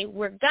 9th.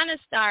 We're going to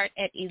start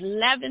at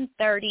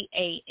 11:30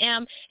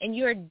 a.m. and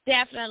you're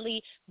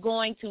definitely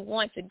going to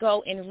want to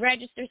go and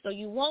register so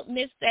you won't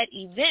miss that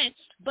event.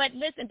 But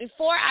listen,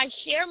 before I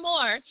share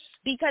more,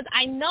 because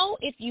I know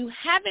if you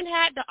haven't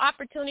had the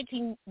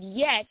opportunity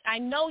yet, I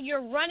know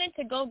you're running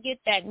to go get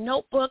that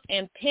notebook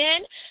and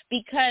pen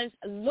because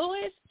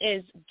Luis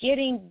is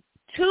getting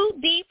too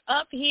deep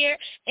up here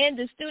in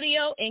the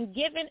studio and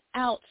giving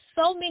out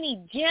so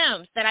many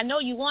gems that I know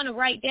you want to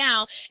write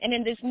down. And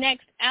in this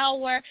next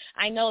hour,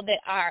 I know that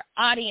our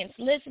audience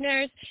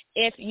listeners,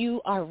 if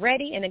you are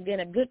ready and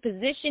in a good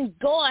position,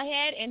 go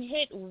ahead and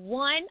hit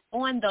 1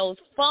 on those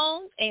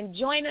phones and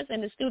join us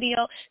in the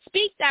studio.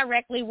 Speak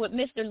directly with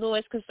Mr.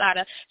 Luis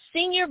Casado,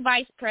 Senior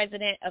Vice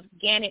President of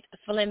Gannett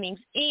Fleming,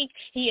 Inc.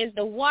 He is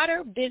the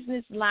Water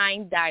Business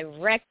Line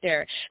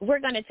Director. We're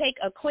going to take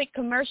a quick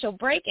commercial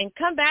break and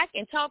come back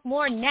and talk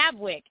more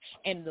NABWIC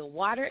and the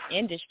water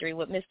industry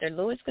with Mr.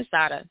 Luis Casado.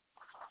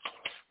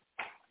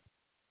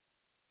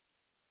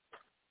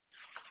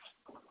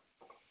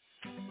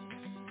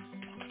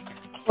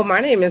 Well,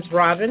 my name is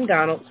Robin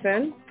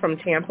Donaldson from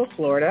Tampa,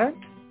 Florida.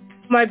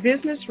 My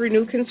business,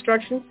 Renew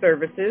Construction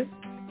Services.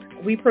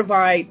 We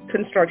provide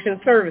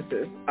construction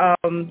services,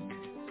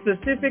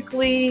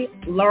 specifically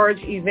large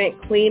event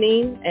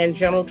cleaning and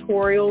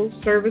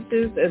janitorial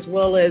services, as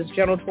well as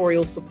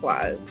janitorial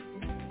supplies.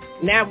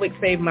 NABWIC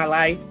saved my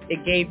life.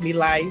 It gave me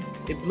life.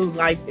 It blew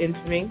life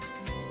into me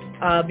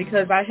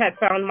because I had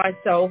found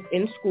myself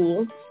in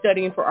school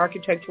studying for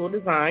architectural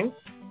design,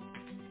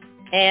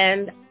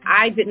 and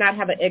I did not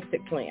have an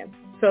exit plan.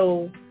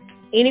 So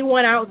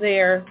anyone out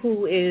there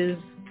who is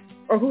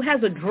or who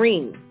has a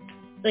dream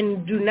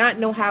and do not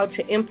know how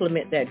to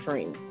implement that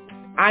dream,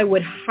 I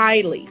would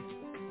highly,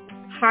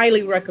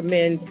 highly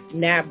recommend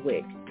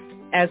NABWIC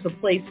as a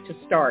place to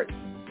start,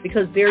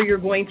 because there you're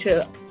going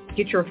to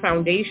get your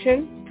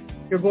foundation.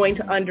 You're going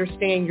to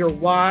understand your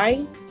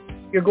why.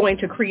 You're going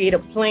to create a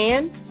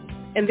plan.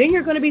 And then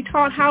you're going to be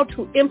taught how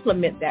to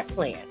implement that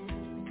plan.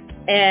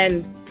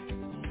 And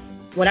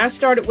when I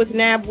started with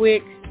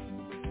NABWIC,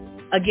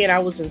 again, I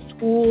was in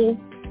school.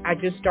 I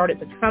just started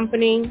the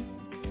company.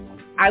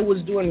 I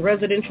was doing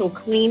residential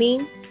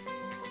cleaning.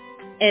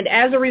 And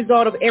as a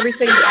result of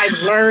everything that I've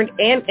learned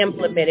and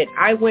implemented,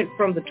 I went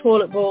from the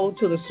toilet bowl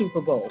to the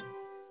Super Bowl.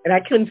 And I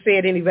couldn't say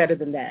it any better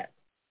than that.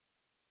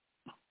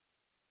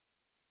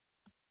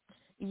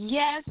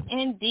 Yes,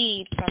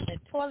 indeed. From the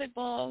toilet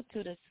bowl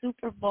to the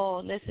Super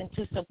Bowl. Listen,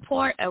 to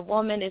support a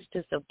woman is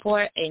to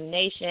support a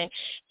nation,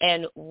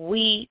 and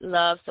we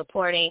love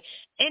supporting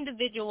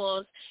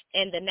individuals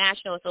in the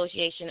National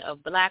Association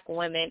of Black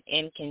Women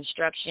in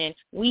Construction.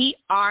 We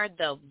are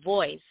the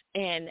voice,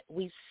 and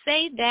we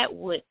say that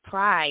with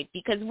pride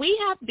because we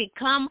have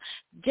become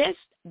just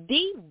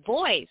the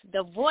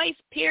voice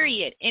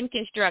period in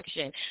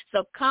construction.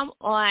 So come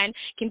on,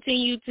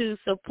 continue to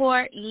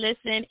support,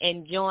 listen,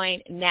 and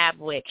join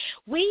NABWIC.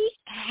 We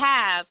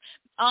have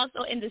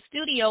also in the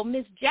studio,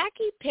 Ms.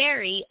 Jackie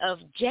Perry of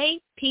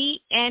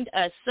JP and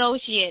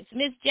Associates.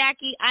 Ms.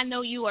 Jackie, I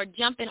know you are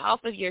jumping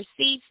off of your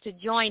seats to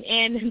join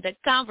in the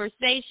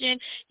conversation.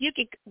 You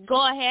can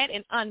go ahead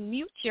and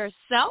unmute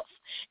yourself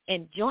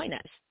and join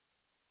us.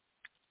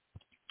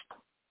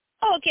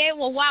 Okay,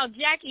 well, while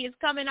Jackie is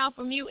coming off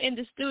from you in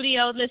the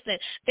studio, listen,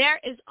 there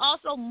is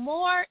also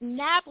more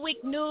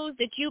NABWIC news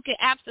that you can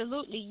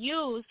absolutely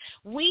use.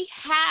 We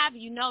have,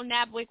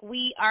 NABWIC,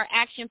 we are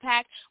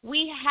action-packed.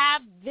 We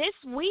have this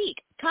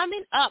week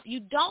coming up, you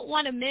don't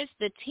want to miss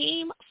the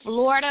Team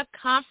Florida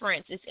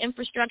Conference. It's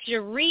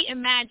Infrastructure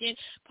Reimagined.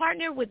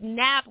 Partner with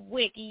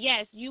NABWIC.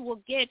 Yes, you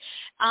will get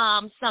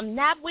some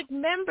NABWIC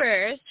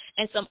members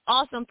and some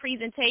awesome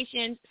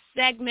presentations,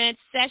 segments,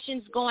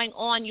 sessions going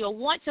on. You'll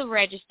want to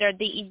register.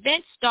 The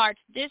event starts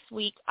this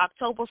week,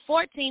 October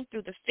 14th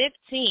through the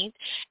 15th,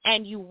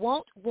 and you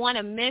won't want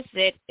to miss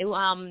it.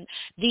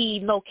 The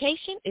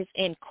location is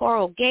in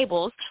Coral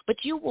Gables,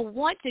 but you will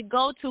want to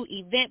go to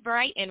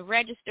Eventbrite and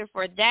register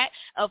for that.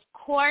 Of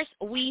course,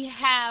 we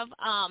have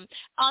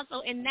also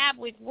in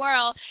NABWIC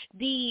World,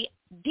 the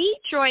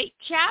Detroit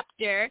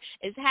chapter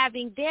is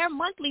having their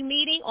monthly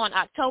meeting on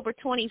October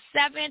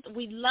 27th.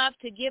 We'd love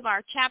to give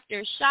our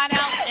chapter shout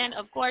out. And,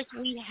 of course,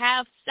 we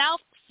have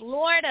South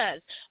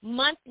Florida's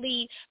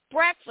monthly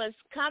breakfast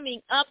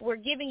coming up. We're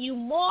giving you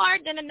more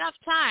than enough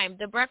time.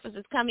 The breakfast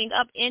is coming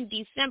up in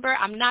December.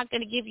 I'm not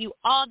going to give you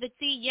all the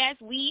tea. Yes,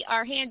 we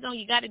are hands-on.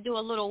 You got to do a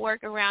little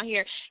work around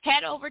here.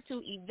 Head over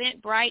to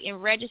Eventbrite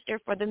and register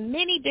for the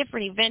many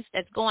different events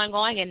that's going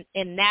on in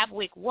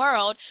NABWIC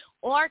World,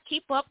 or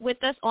keep up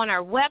with us on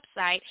our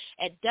website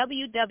at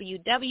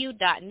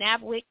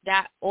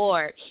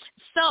www.nabwic.org.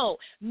 So,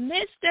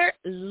 Mr.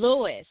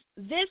 Lewis,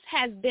 this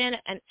has been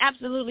an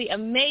absolutely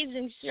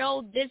amazing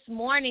show this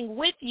morning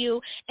with you,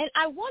 and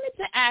I wanted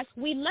to ask,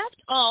 we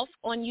left off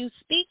on you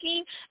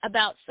speaking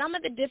about some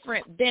of the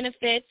different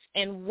benefits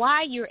and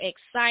why you're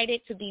excited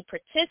to be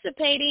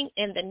participating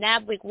in the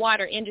NABWIC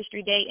Water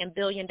Industry Day and $1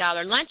 Billion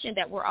Luncheon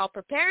that we're all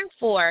preparing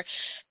for.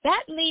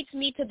 That leads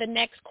me to the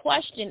next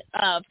question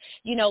of,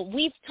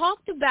 we've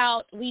talked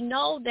about, we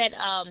know that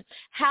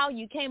how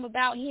you came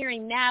about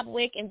hearing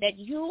NABWIC and that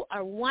you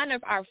are one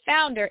of our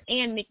founder,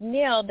 Ann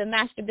McNeil, the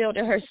master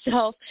builder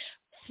herself,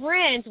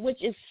 friends,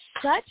 which is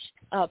such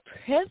a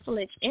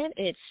privilege in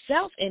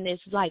itself, and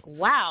it's like,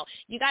 wow,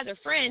 you guys are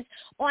friends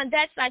on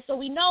that side. So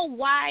we know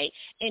why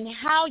and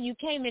how you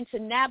came into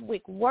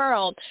NABWIC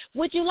World.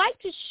 Would you like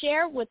to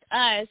share with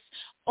us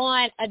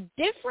on a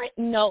different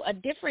note, a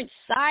different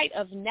side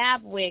of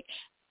NABWIC,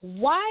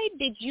 why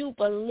did you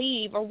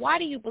believe, or why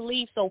do you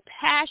believe so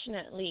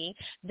passionately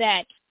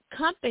that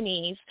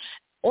companies,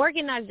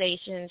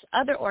 organizations,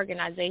 other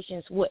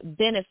organizations would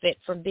benefit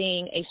from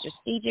being a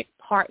strategic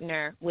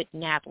partner with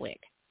NABWIC?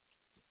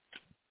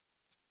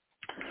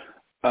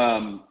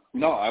 No,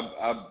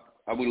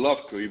 I would love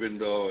to, even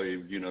though,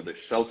 the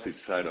selfish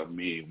side of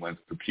me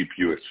wants to keep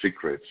you a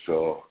secret,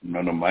 so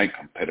none of my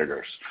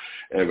competitors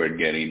ever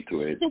get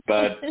into it.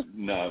 But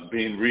no,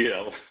 being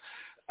real,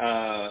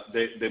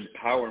 the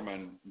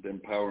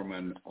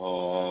empowerment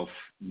of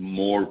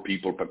more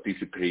people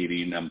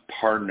participating and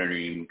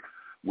partnering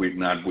with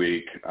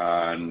NABWIC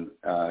and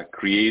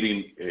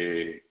creating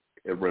a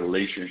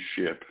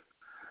relationship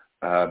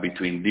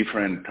between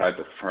different type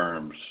of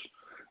firms.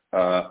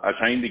 As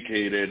I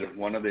indicated,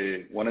 one of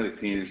the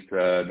things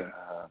that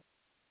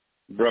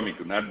brought me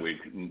to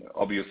NABWIC,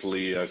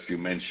 obviously, as you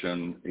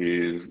mentioned,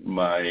 is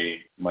my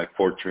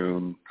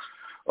fortune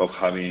of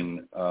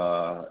having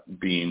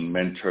been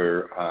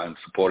mentored and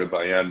supported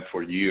by Ann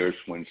for years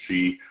when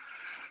she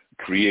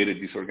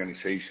created these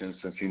organizations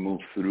and she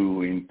moved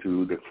through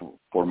into the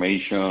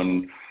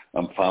formation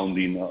and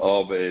founding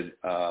of it.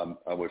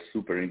 I was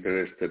super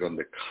interested on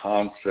the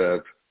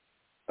concept,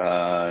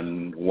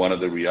 and one of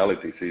the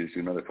realities is,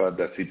 the fact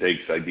that she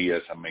takes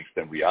ideas and makes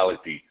them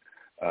reality.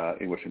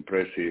 It was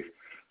impressive.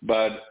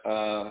 But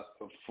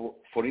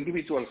for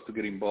individuals to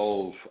get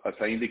involved, as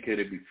I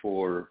indicated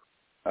before,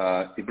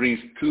 it brings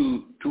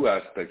two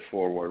aspects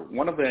forward.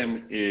 One of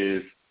them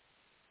is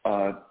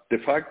the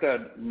fact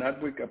that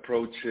NABWIC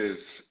approaches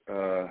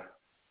the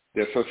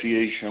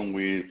association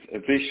with a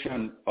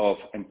vision of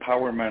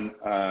empowerment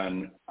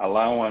and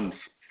allowance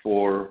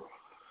for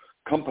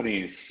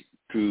companies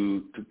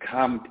to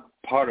become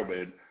part of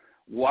it,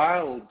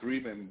 while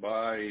driven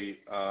by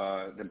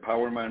the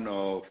empowerment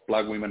of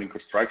Black women in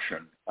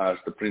construction as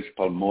the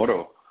principal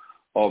motto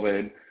of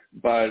it.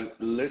 But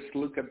let's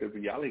look at the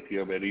reality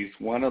of it. Is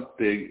one of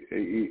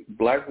the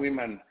Black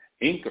women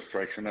in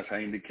construction, as I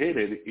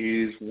indicated,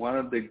 is one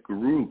of the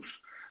groups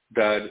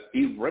that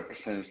it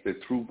represents the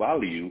true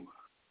value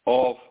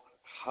of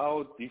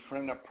how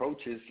different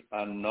approaches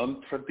and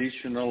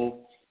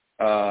non-traditional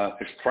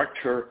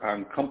structure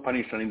and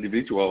companies and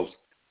individuals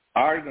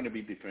are going to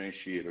be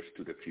differentiators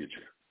to the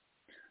future.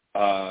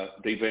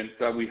 The event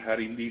that we had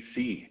in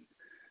D.C.,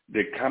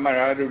 the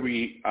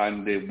camaraderie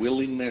and the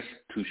willingness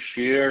to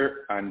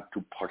share and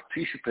to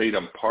participate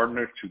and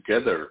partner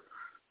together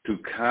to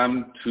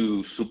come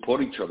to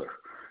support each other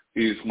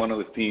is one of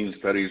the things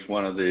that is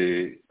one of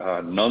the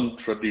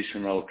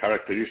non-traditional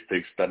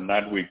characteristics that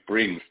NABWIC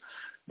brings,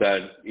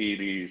 that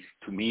it is,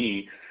 to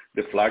me,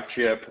 the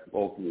flagship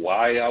of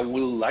why I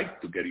would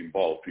like to get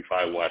involved if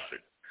I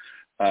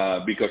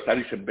wasn't, because that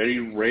is a very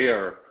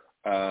rare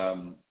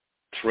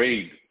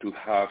trade to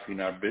have in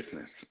our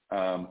business.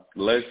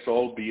 Let's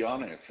all be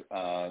honest.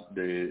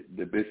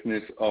 The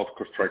business of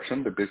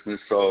construction, the business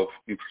of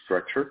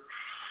infrastructure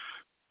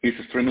is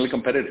extremely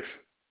competitive.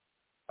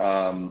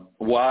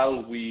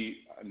 While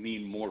we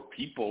need more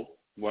people,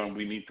 while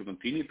we need to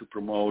continue to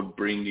promote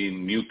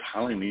bringing new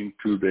talent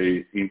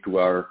into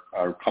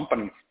our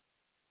companies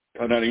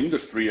and our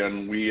industry,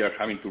 and we are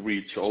having to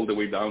reach all the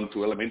way down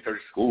to elementary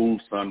schools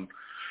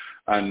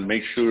and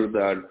make sure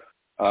that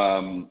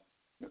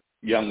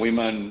young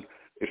women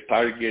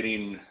start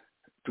getting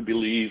to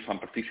believe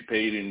and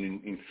participate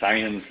in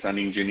science and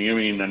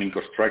engineering and in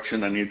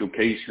construction and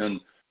education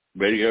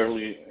very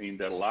early in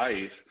their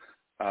life.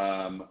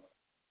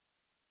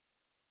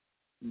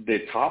 The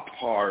top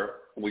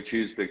part, which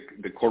is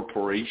the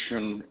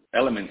corporation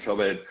elements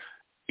of it,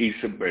 is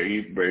a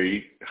very,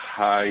 very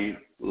high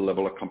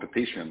level of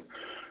competition.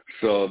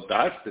 So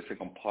that's the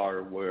second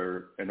part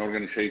where an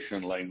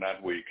organization like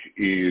NABWIC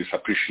is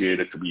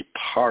appreciated to be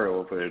part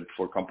of it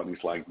for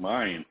companies like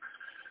mine.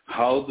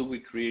 How do we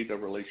create a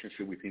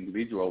relationship with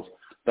individuals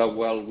that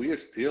while we are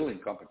still in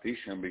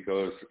competition,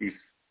 because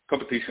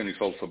competition is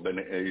also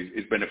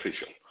is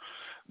beneficial,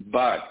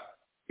 but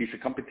it's a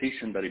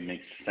competition that it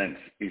makes sense.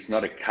 It's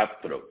not a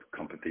cutthroat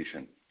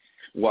competition.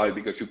 Why?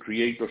 Because you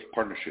create those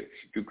partnerships,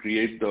 you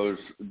create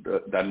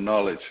that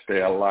knowledge,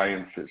 the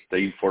alliances, the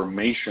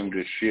information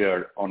you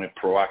share on a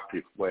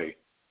proactive way.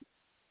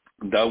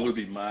 That would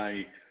be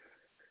my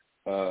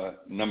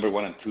number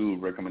 1 and 2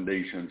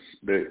 recommendations,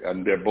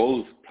 and they're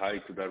both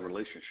tied to that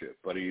relationship.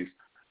 But if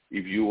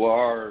you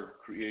are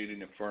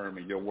creating a firm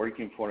and you're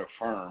working for a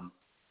firm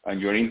and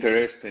you're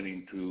interested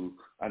into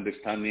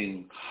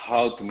understanding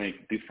how to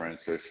make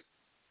differences,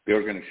 the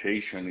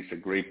organization is a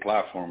great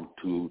platform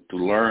to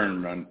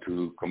learn and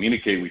to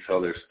communicate with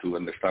others to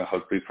understand how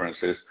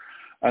differences.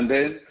 And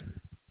then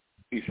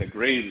it's a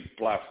great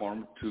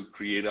platform to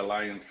create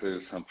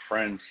alliances and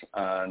friends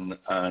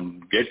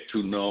and get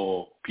to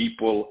know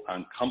people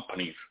and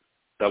companies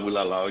that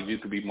will allow you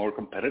to be more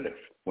competitive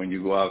when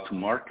you go out to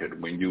market,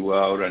 when you go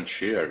out and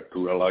share,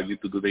 to allow you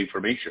to do the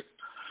information.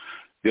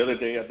 The other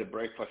day at the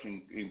breakfast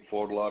in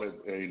Fort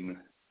Lauderdale,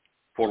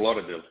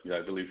 yeah,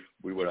 I believe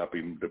we were up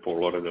in the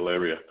Fort Lauderdale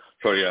area.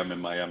 Sorry, I'm a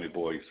Miami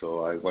boy,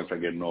 so once I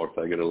get north,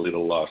 I get a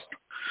little lost.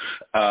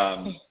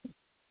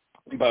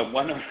 But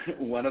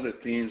one of the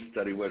things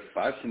that it was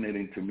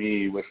fascinating to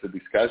me was the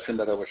discussion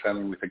that I was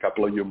having with a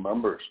couple of your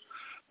members.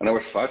 And I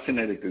was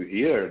fascinated to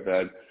hear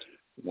that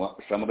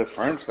some of the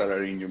firms that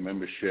are in your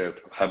membership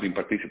have been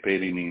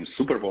participating in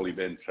Super Bowl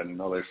events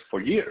and others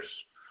for years,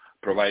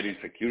 providing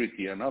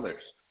security and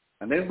others.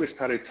 And then we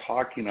started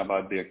talking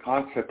about the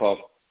concept of,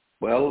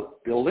 well,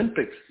 the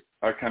Olympics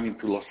are coming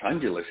to Los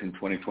Angeles in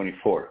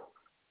 2024.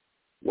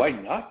 Why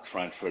not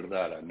transfer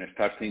that and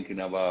start thinking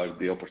about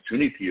the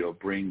opportunity of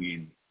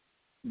bringing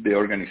the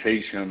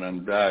organization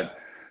and that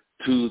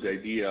to the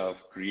idea of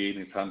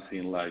creating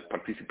something like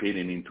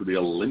participating into the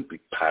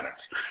Olympic patterns?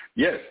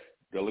 Yes,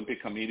 the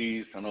Olympic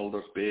committees and all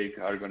those big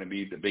are going to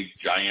be the big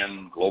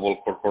giant global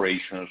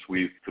corporations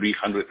with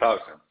 300,000.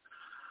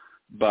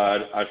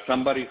 But as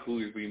somebody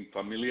who has been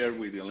familiar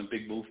with the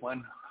Olympic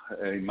movement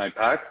in my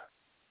past,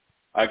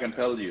 I can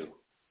tell you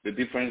the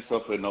difference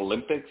of an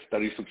Olympics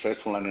that is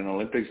successful and an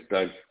Olympics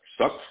that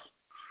sucks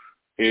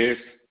is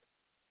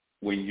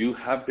when you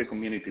have the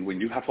community,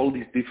 when you have all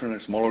these different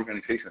and small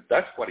organizations.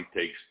 That's what it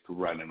takes to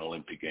run an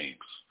Olympic Games.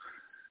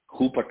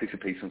 Who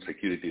participates in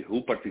security?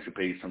 Who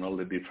participates in all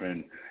the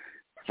different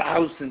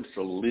thousands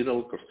of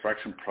little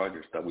construction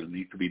projects that will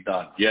need to be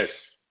done? Yes,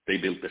 they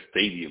build the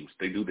stadiums,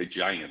 they do the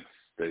giants,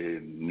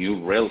 the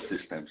new rail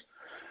systems,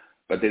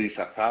 but there is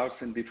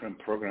 1,000 different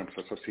programs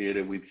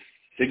associated with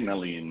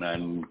signaling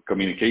and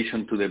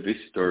communication to the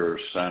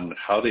visitors and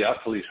how the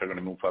athletes are going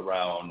to move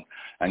around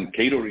and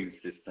catering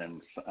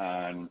systems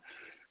and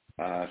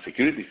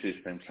security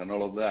systems and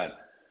all of that.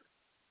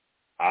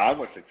 I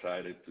was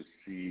excited to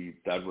see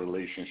that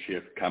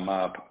relationship come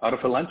up out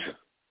of a luncheon.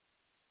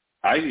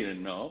 I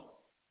didn't know,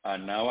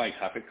 and now I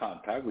have a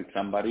contact with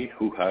somebody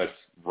who has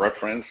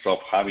reference of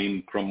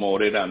having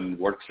promoted and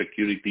worked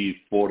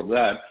security for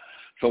that.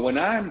 So when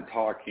I'm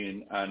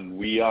talking, and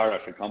we are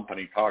as a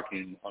company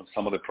talking on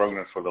some of the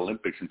programs for the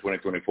Olympics in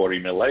 2024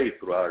 in LA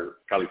through our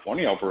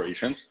California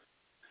operations,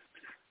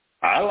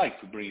 I like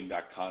to bring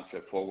that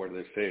concept forward.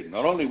 They say,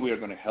 not only we are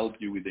going to help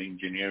you with the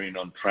engineering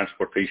on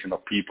transportation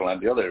of people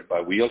and the other,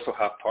 but we also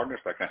have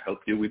partners that can help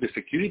you with the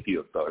security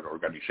of that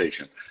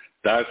organization.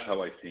 That's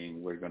how I think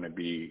we're going to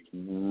be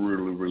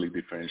really, really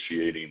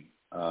differentiating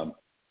as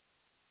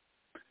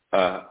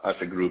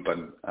a group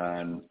and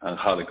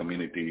how the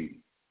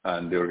community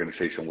and the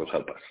organization will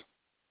help us.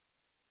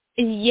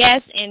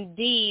 Yes,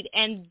 indeed.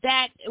 And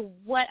that,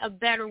 what a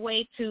better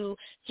way to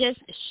just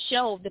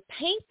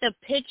paint the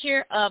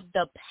picture of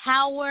the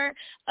power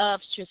of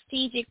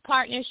strategic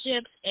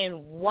partnerships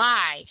and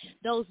why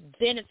those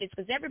benefits,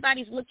 because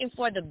everybody's looking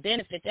for the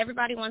benefits.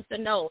 Everybody wants to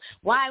know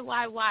why.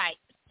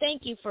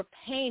 Thank you for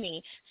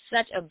painting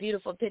such a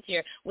beautiful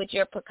picture with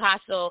your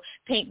Picasso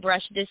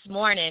paintbrush this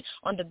morning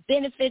on the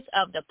benefits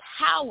of the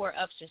power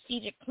of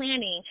strategic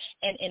planning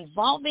and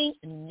involving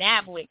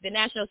NABWIC, the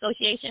National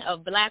Association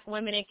of Black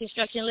Women in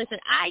Construction. Listen,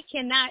 I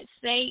cannot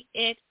say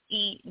it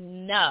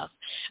enough.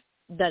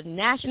 The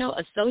National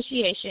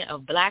Association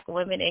of Black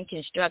Women in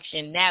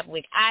Construction,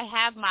 NABWIC. I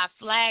have my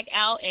flag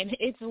out, and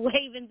it's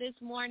waving this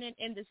morning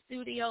in the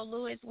studio,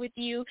 Luis, with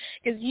you,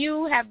 because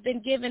you have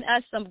been giving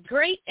us some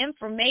great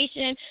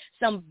information,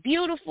 some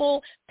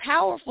beautiful,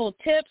 powerful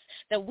tips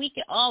that we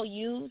can all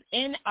use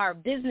in our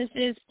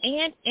businesses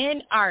and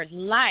in our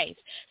life.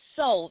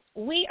 So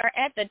we are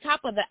at the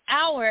top of the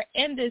hour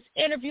in this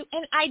interview,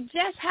 and I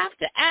just have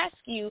to ask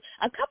you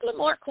a couple of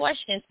more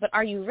questions, but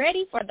are you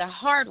ready for the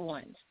hard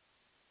ones?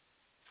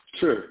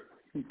 Sure.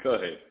 Go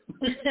ahead.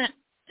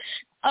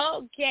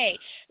 Okay.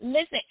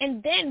 Listen,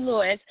 and then,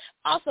 Luis,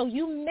 also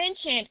you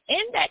mentioned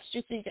in that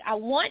strategic, I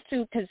want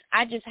to, because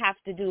I just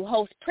have to do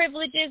host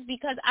privileges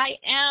because I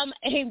am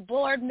a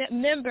board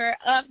member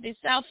of the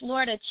South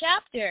Florida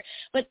chapter,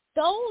 but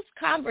those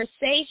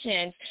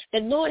conversations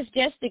that Luis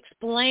just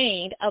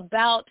explained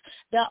about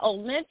the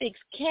Olympics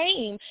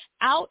came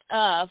out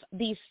of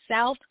the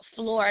South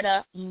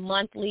Florida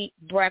monthly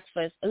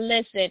breakfast.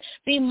 Listen,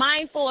 be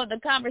mindful of the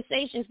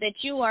conversations that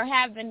you are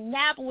having.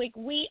 NABWIC,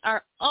 we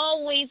are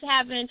always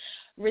having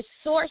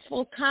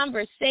resourceful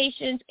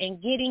conversations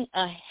and getting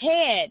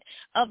ahead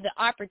of the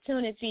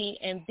opportunity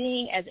and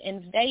being as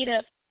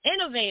innovative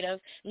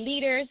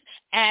leaders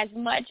as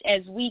much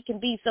as we can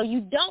be. So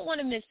you don't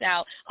want to miss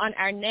out on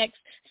our next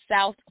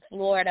South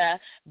Florida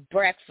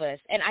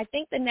breakfast. And I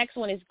think the next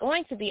one is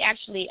going to be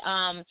actually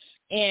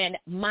in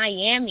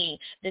Miami,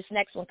 this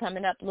next one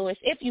coming up, Luis,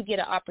 if you get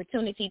an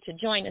opportunity to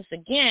join us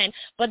again.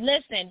 But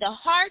listen, the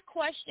hard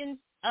question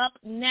up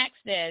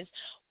next is,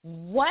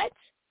 what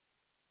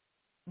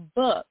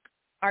book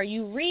are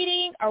you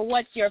reading, or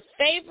what's your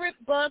favorite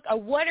book, or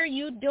what are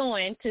you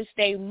doing to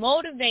stay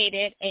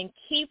motivated and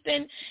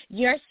keeping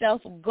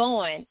yourself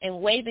going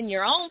and waving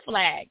your own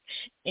flag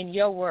in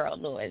your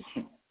world, Luis?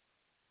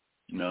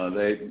 No,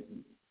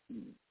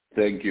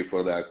 thank you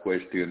for that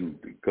question,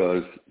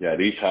 because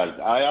it is hard.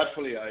 I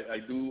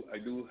do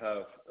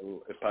have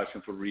a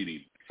passion for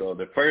reading. So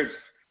the first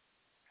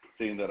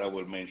thing that I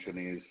will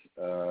mention is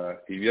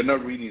if you're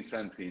not reading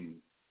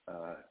something,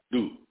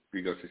 do,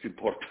 because it's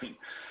important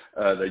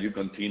that you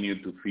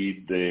continue to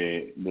feed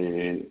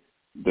the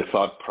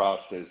thought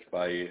process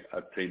by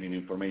obtaining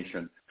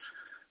information.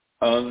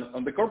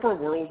 On the corporate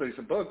world, there's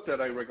a book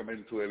that I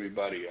recommend to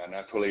everybody, and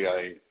actually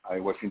I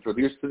was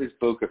introduced to this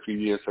book a few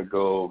years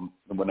ago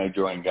when I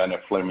joined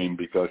Gannett Fleming,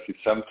 because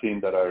it's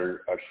something that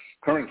our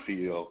current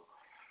CEO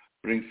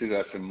brings it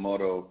as a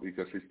motto,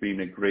 because it's been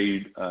a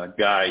great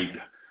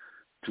guide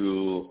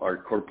to our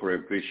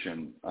corporate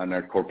vision and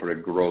our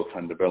corporate growth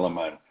and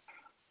development.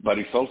 But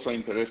it's also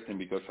interesting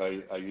because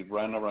I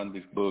ran around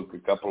this book a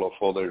couple of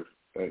other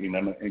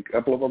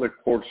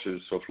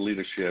courses of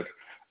leadership,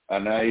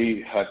 and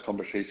I had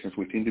conversations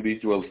with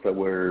individuals that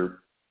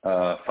were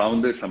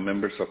founders and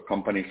members of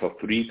companies of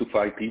 3 to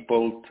 5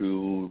 people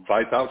to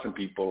 5,000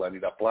 people, and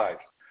it applies.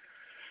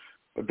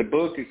 But the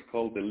book is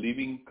called The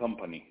Living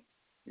Company.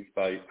 It's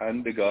by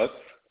Anne DeGuss.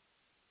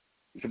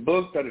 It's a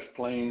book that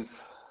explains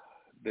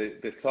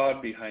the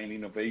thought behind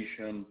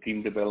innovation,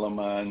 team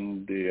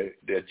development, the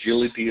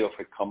agility of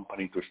a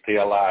company to stay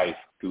alive,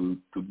 to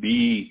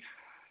be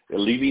a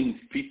living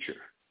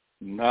feature,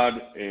 not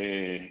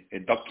a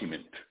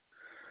document.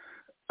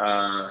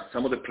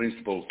 Some of the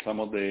principles, some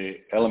of the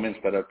elements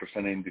that are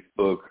presented in this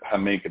book have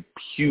made a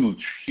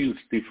huge, huge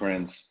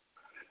difference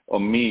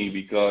on me,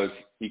 because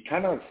it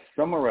kind of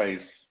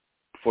summarized,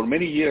 for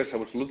many years I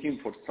was looking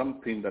for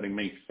something that it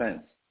made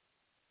sense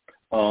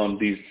on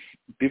this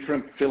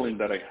different feeling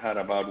that I had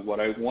about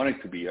what I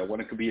wanted to be. I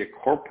wanted to be a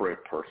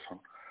corporate person,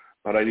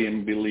 but I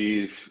didn't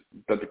believe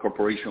that the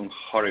corporation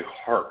had a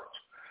heart.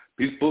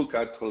 This book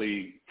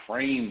actually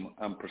framed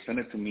and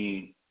presented to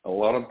me a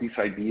lot of these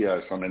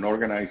ideas on an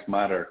organized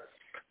manner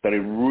that it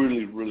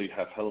really, really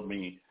have helped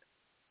me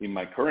in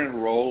my current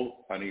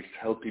role, and it's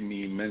helping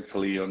me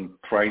immensely on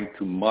trying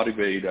to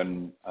motivate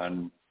and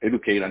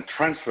educate and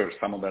transfer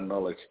some of that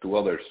knowledge to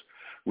others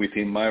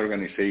within my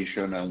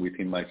organization and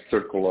within my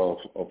circle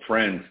of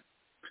friends.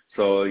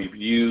 So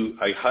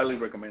I highly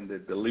recommend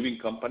it, The Living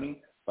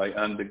Company by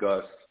Anne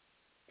DeGuss.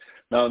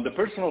 Now, on the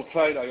personal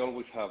side, I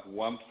always have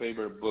one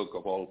favorite book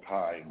of all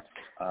time,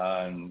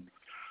 and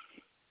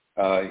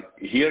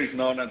here is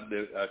known as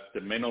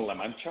the Meno La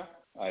Mancha.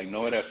 I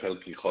know it as El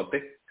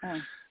Quijote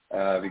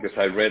because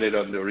I read it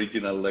on the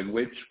original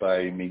language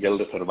by Miguel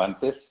de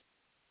Cervantes.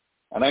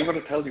 And I'm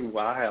going to tell you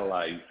why I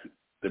like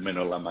the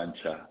Meno La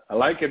Mancha. I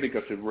like it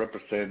because it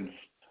represents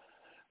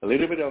a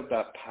little bit of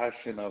that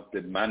passion of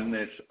the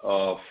madness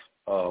of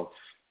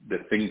the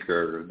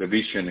thinker, the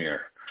visionary.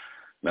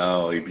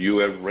 Now, if you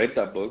have read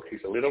that book,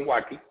 it's a little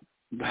wacky,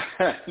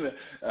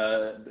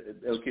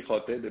 El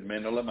Quijote, the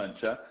Meno La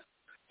Mancha,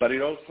 but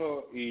it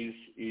also is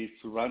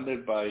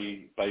surrounded by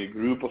a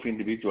group of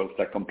individuals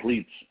that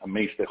completes and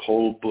makes the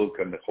whole book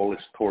and the whole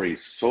story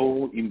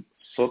so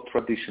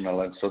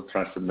traditional and so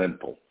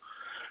transcendental.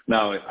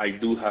 Now, I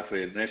do have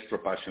an extra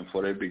passion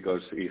for it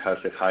because it has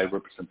a high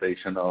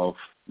representation of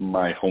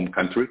my home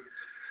country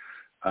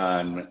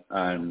and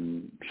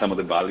some of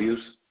the values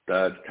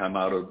that come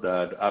out of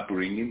that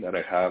upbringing that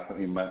I have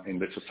in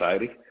the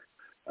society.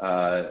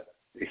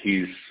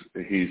 His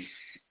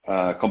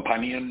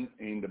companion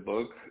in the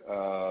book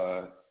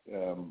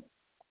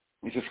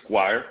is a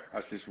squire,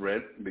 as is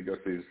read, because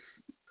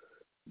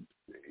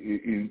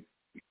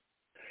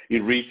he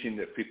reached in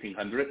the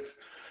 1500s.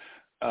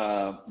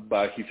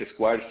 But his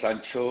squire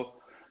Sancho,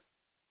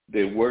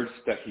 the words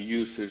that he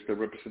uses, the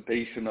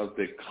representation of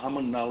the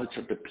common knowledge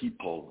of the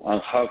people and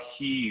how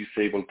he is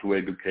able to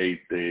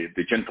educate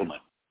the gentleman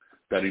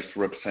that is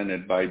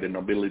represented by the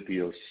nobility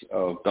of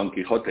Don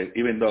Quixote,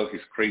 even though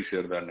he's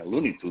crazier than a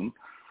Looney Tune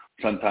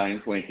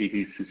sometimes when he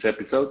hits his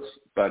episodes,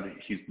 but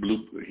his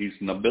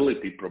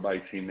nobility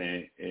provides him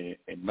a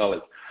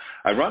knowledge.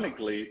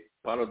 Ironically,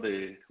 part of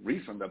the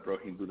reason that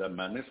brought him to that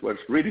madness was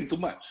reading too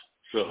much.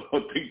 So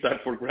take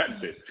that for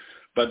granted.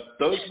 But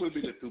those will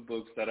be the two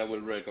books that I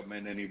will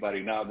recommend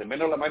anybody. Now, the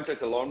Meno La Mancha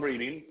is a long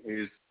reading.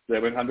 It's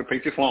 700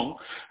 pages long.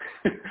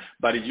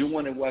 But if you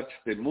want to watch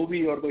the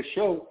movie or the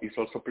show, it's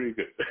also pretty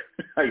good.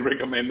 I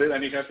recommend it,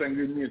 and it has some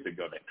good music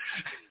on it.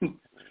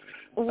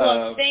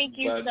 Well, thank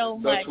you so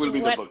much. That will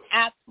be the book.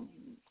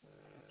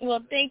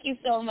 Well, thank you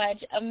so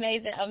much.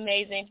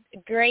 Amazing.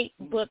 Great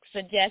book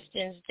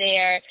suggestions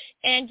there.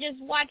 And just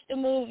watch the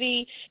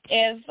movie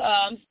if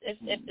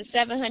the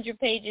 700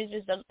 pages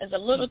is a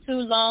little too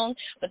long.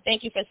 But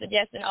thank you for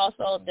suggesting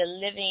also The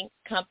Living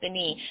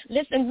Company.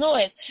 Listen,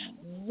 Luis,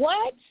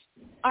 what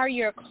are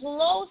your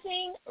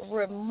closing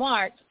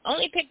remarks?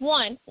 Only pick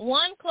one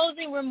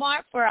closing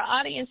remark for our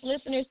audience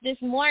listeners this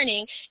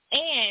morning,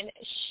 and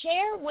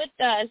share with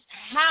us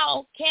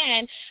how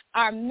can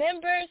our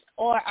members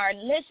or our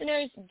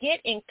listeners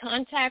get in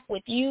contact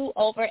with you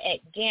over at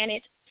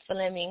Gannett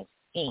Fleming,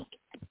 Inc.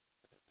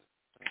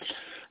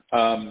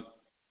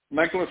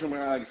 My closing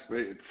remarks,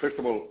 first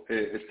of all,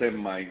 extend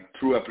my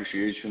true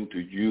appreciation to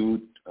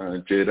you,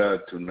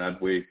 Jada, to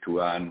NABWIC,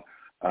 to Anne,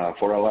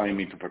 for allowing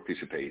me to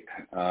participate.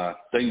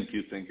 Thank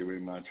you very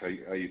much.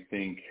 I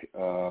think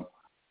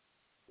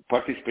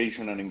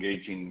participation and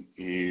engaging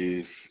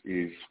is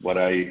what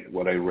I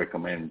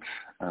recommend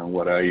and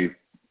what I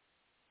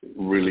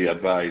really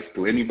advise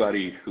to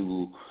anybody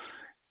who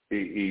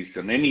is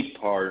on any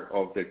part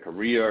of their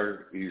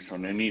career, is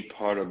on any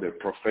part of their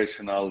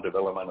professional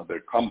development of their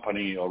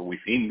company or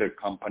within their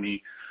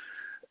company.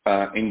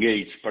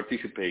 Engage,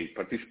 participate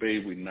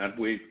with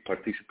NABWIC,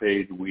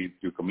 participate with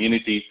your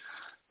community.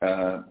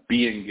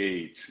 Be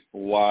engaged.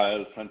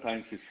 While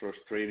sometimes it's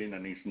frustrating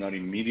and it's not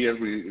immediate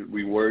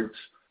rewards,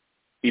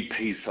 it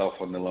pays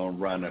off on the long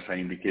run, as I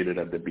indicated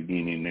at the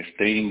beginning.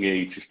 Stay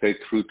engaged, stay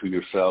true to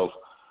yourself,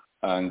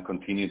 and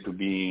continue to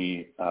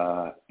be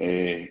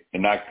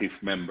an active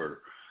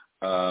member.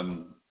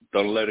 Don't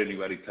let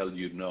anybody tell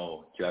you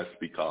no just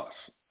because.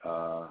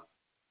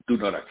 Do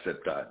not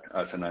accept that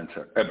as an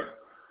answer, ever.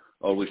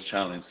 Always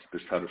challenge the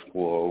status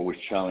quo, always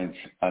challenge.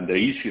 And the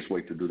easiest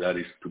way to do that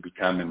is to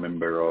become a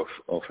member of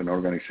an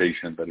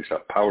organization that is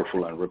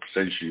powerful and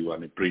represents you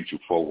and it brings you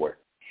forward.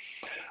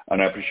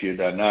 And I appreciate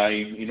that. Now,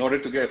 in order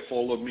to get a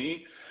hold of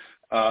me,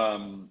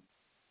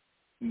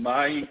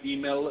 my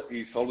email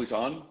is always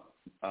on.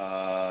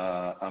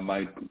 And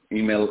my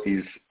email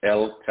is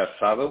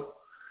Casado.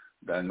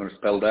 I'm going to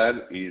spell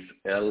that, is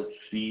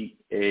LCASADO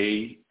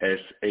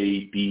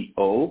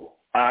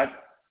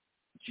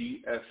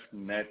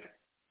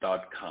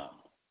 @gfnet.com.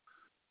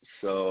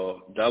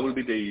 So that will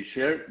be the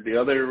easier. The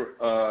other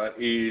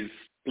is,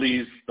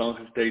 please don't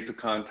hesitate to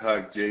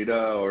contact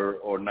Jada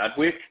or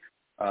NABWIC,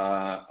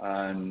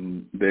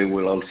 and they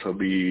will also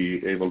be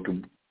able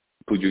to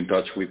put you in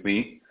touch with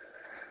me.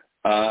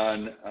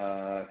 And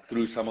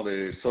through some of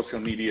the social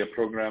media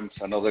programs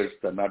and others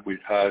that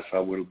NABWIC has, I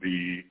will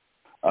be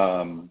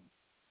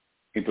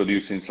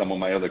introducing some of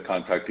my other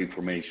contact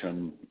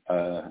information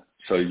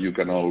so you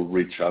can all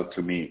reach out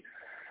to me.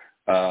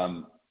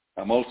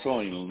 I'm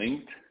also in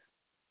linked,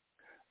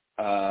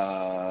 but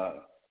I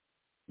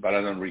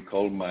don't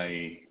recall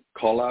my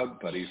call out,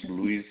 but it's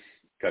Luis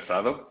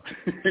Casado.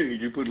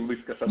 You put Luis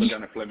Casado,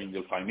 Gannett Fleming,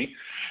 you'll find me.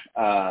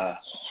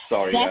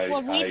 Sorry, that's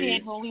what we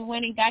did when we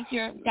went and got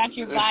your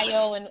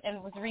bio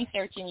and was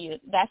researching you.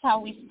 That's how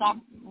we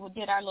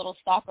did our little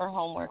stalker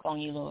homework on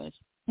you, Luis.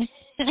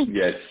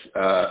 Yes,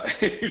 I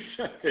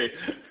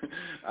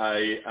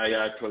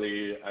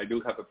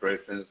do have a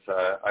presence.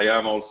 I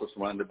am also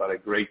surrounded by a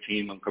great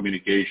team on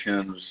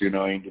communications,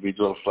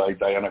 individuals like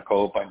Diana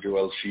Cope and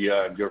Joel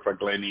Shia and Jorfa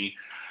Glenny.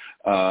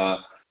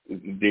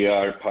 They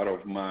are part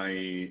of my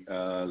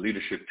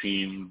leadership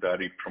team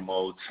that it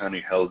promotes and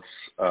it helps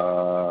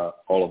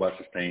all of us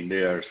staying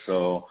there.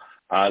 So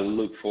I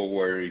look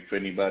forward if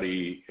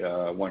anybody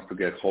wants to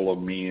get hold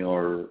of me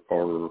or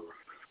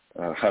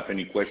have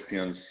any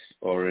questions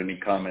or any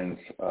comments.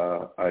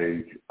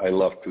 I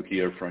love to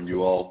hear from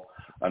you all.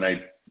 And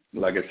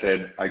like I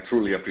said, I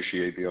truly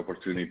appreciate the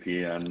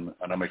opportunity, and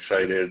I'm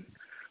excited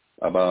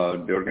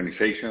about the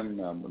organization,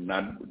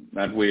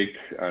 NABWIC,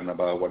 and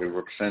about what it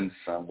represents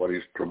and what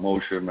is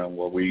promotion and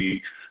what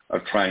we are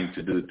trying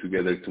to do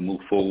together to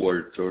move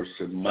forward towards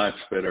a much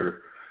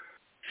better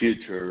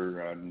future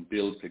and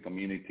build a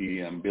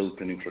community and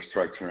build an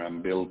infrastructure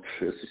and build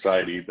a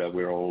society that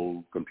we're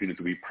all continue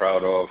to be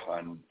proud of,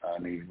 and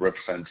it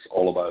represents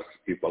all of us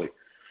equally.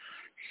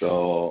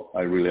 So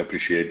I really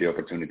appreciate the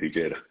opportunity,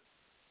 Jada.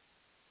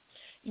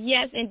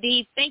 Yes,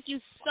 indeed. Thank you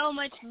so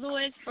much,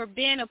 Luis, for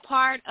being a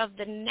part of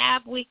the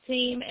NABWIC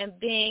team and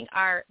being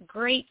our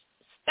great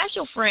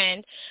special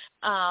friend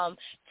to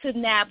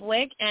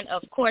NABWIC. And,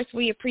 of course,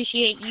 we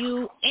appreciate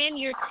you and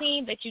your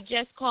team that you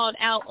just called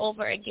out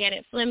over at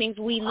Gannett Fleming's.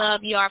 We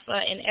love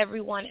Yarfa and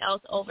everyone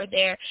else over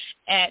there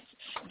at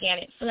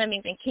Gannett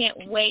Fleming's and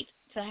can't wait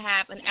to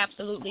have an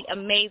absolutely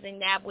amazing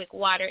NABWIC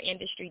Water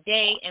Industry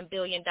Day and $1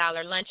 billion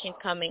luncheon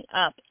coming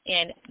up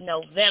in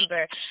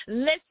November.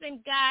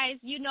 Listen, guys,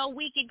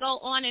 we could go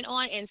on and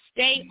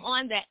stay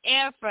on the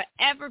air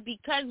forever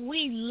because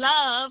we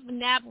love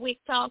NABWIC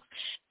Talks.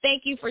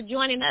 Thank you for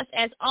joining us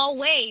as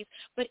always.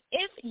 But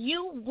if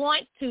you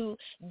want to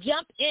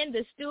jump in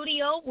the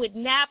studio with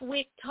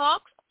NABWIC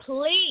Talks,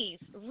 please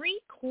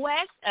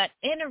request an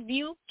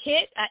interview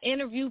kit, an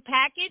interview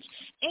package,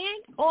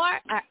 and or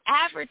an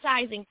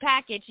advertising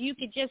package. You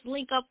could just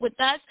link up with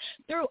us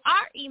through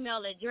our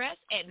email address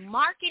at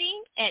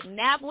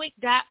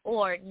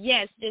marketing@nabwic.org.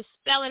 Yes, just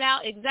spell it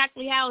out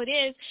exactly how it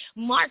is,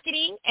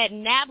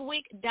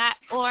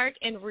 marketing@nabwic.org,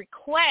 and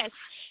request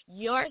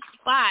your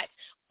spot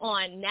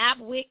on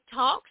NABWIC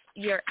Talks,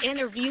 your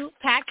interview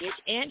package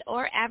and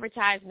or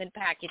advertisement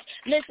package.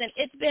 Listen,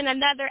 it's been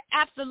another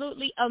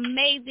absolutely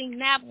amazing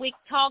NABWIC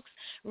Talks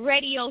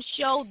radio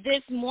show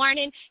this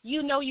morning.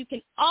 You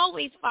can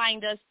always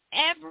find us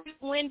every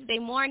Wednesday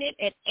morning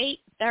at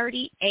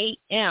 8:30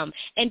 a.m.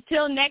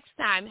 Until next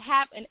time,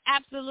 have an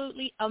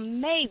absolutely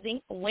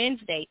amazing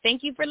Wednesday.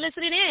 Thank you for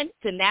listening in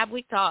to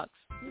NABWIC Talks.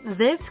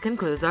 This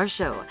concludes our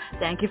show.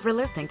 Thank you for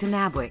listening to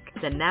NABWIC,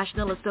 the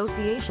National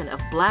Association of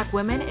Black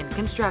Women in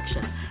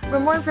Construction. For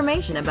more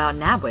information about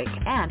NABWIC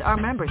and our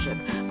membership,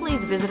 please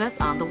visit us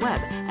on the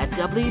web at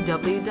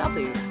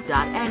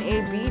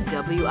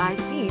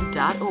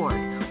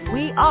www.nabwic.org.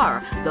 We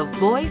are the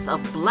voice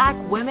of Black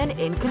women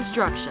in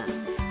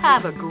construction.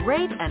 Have a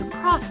great and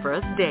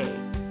prosperous day.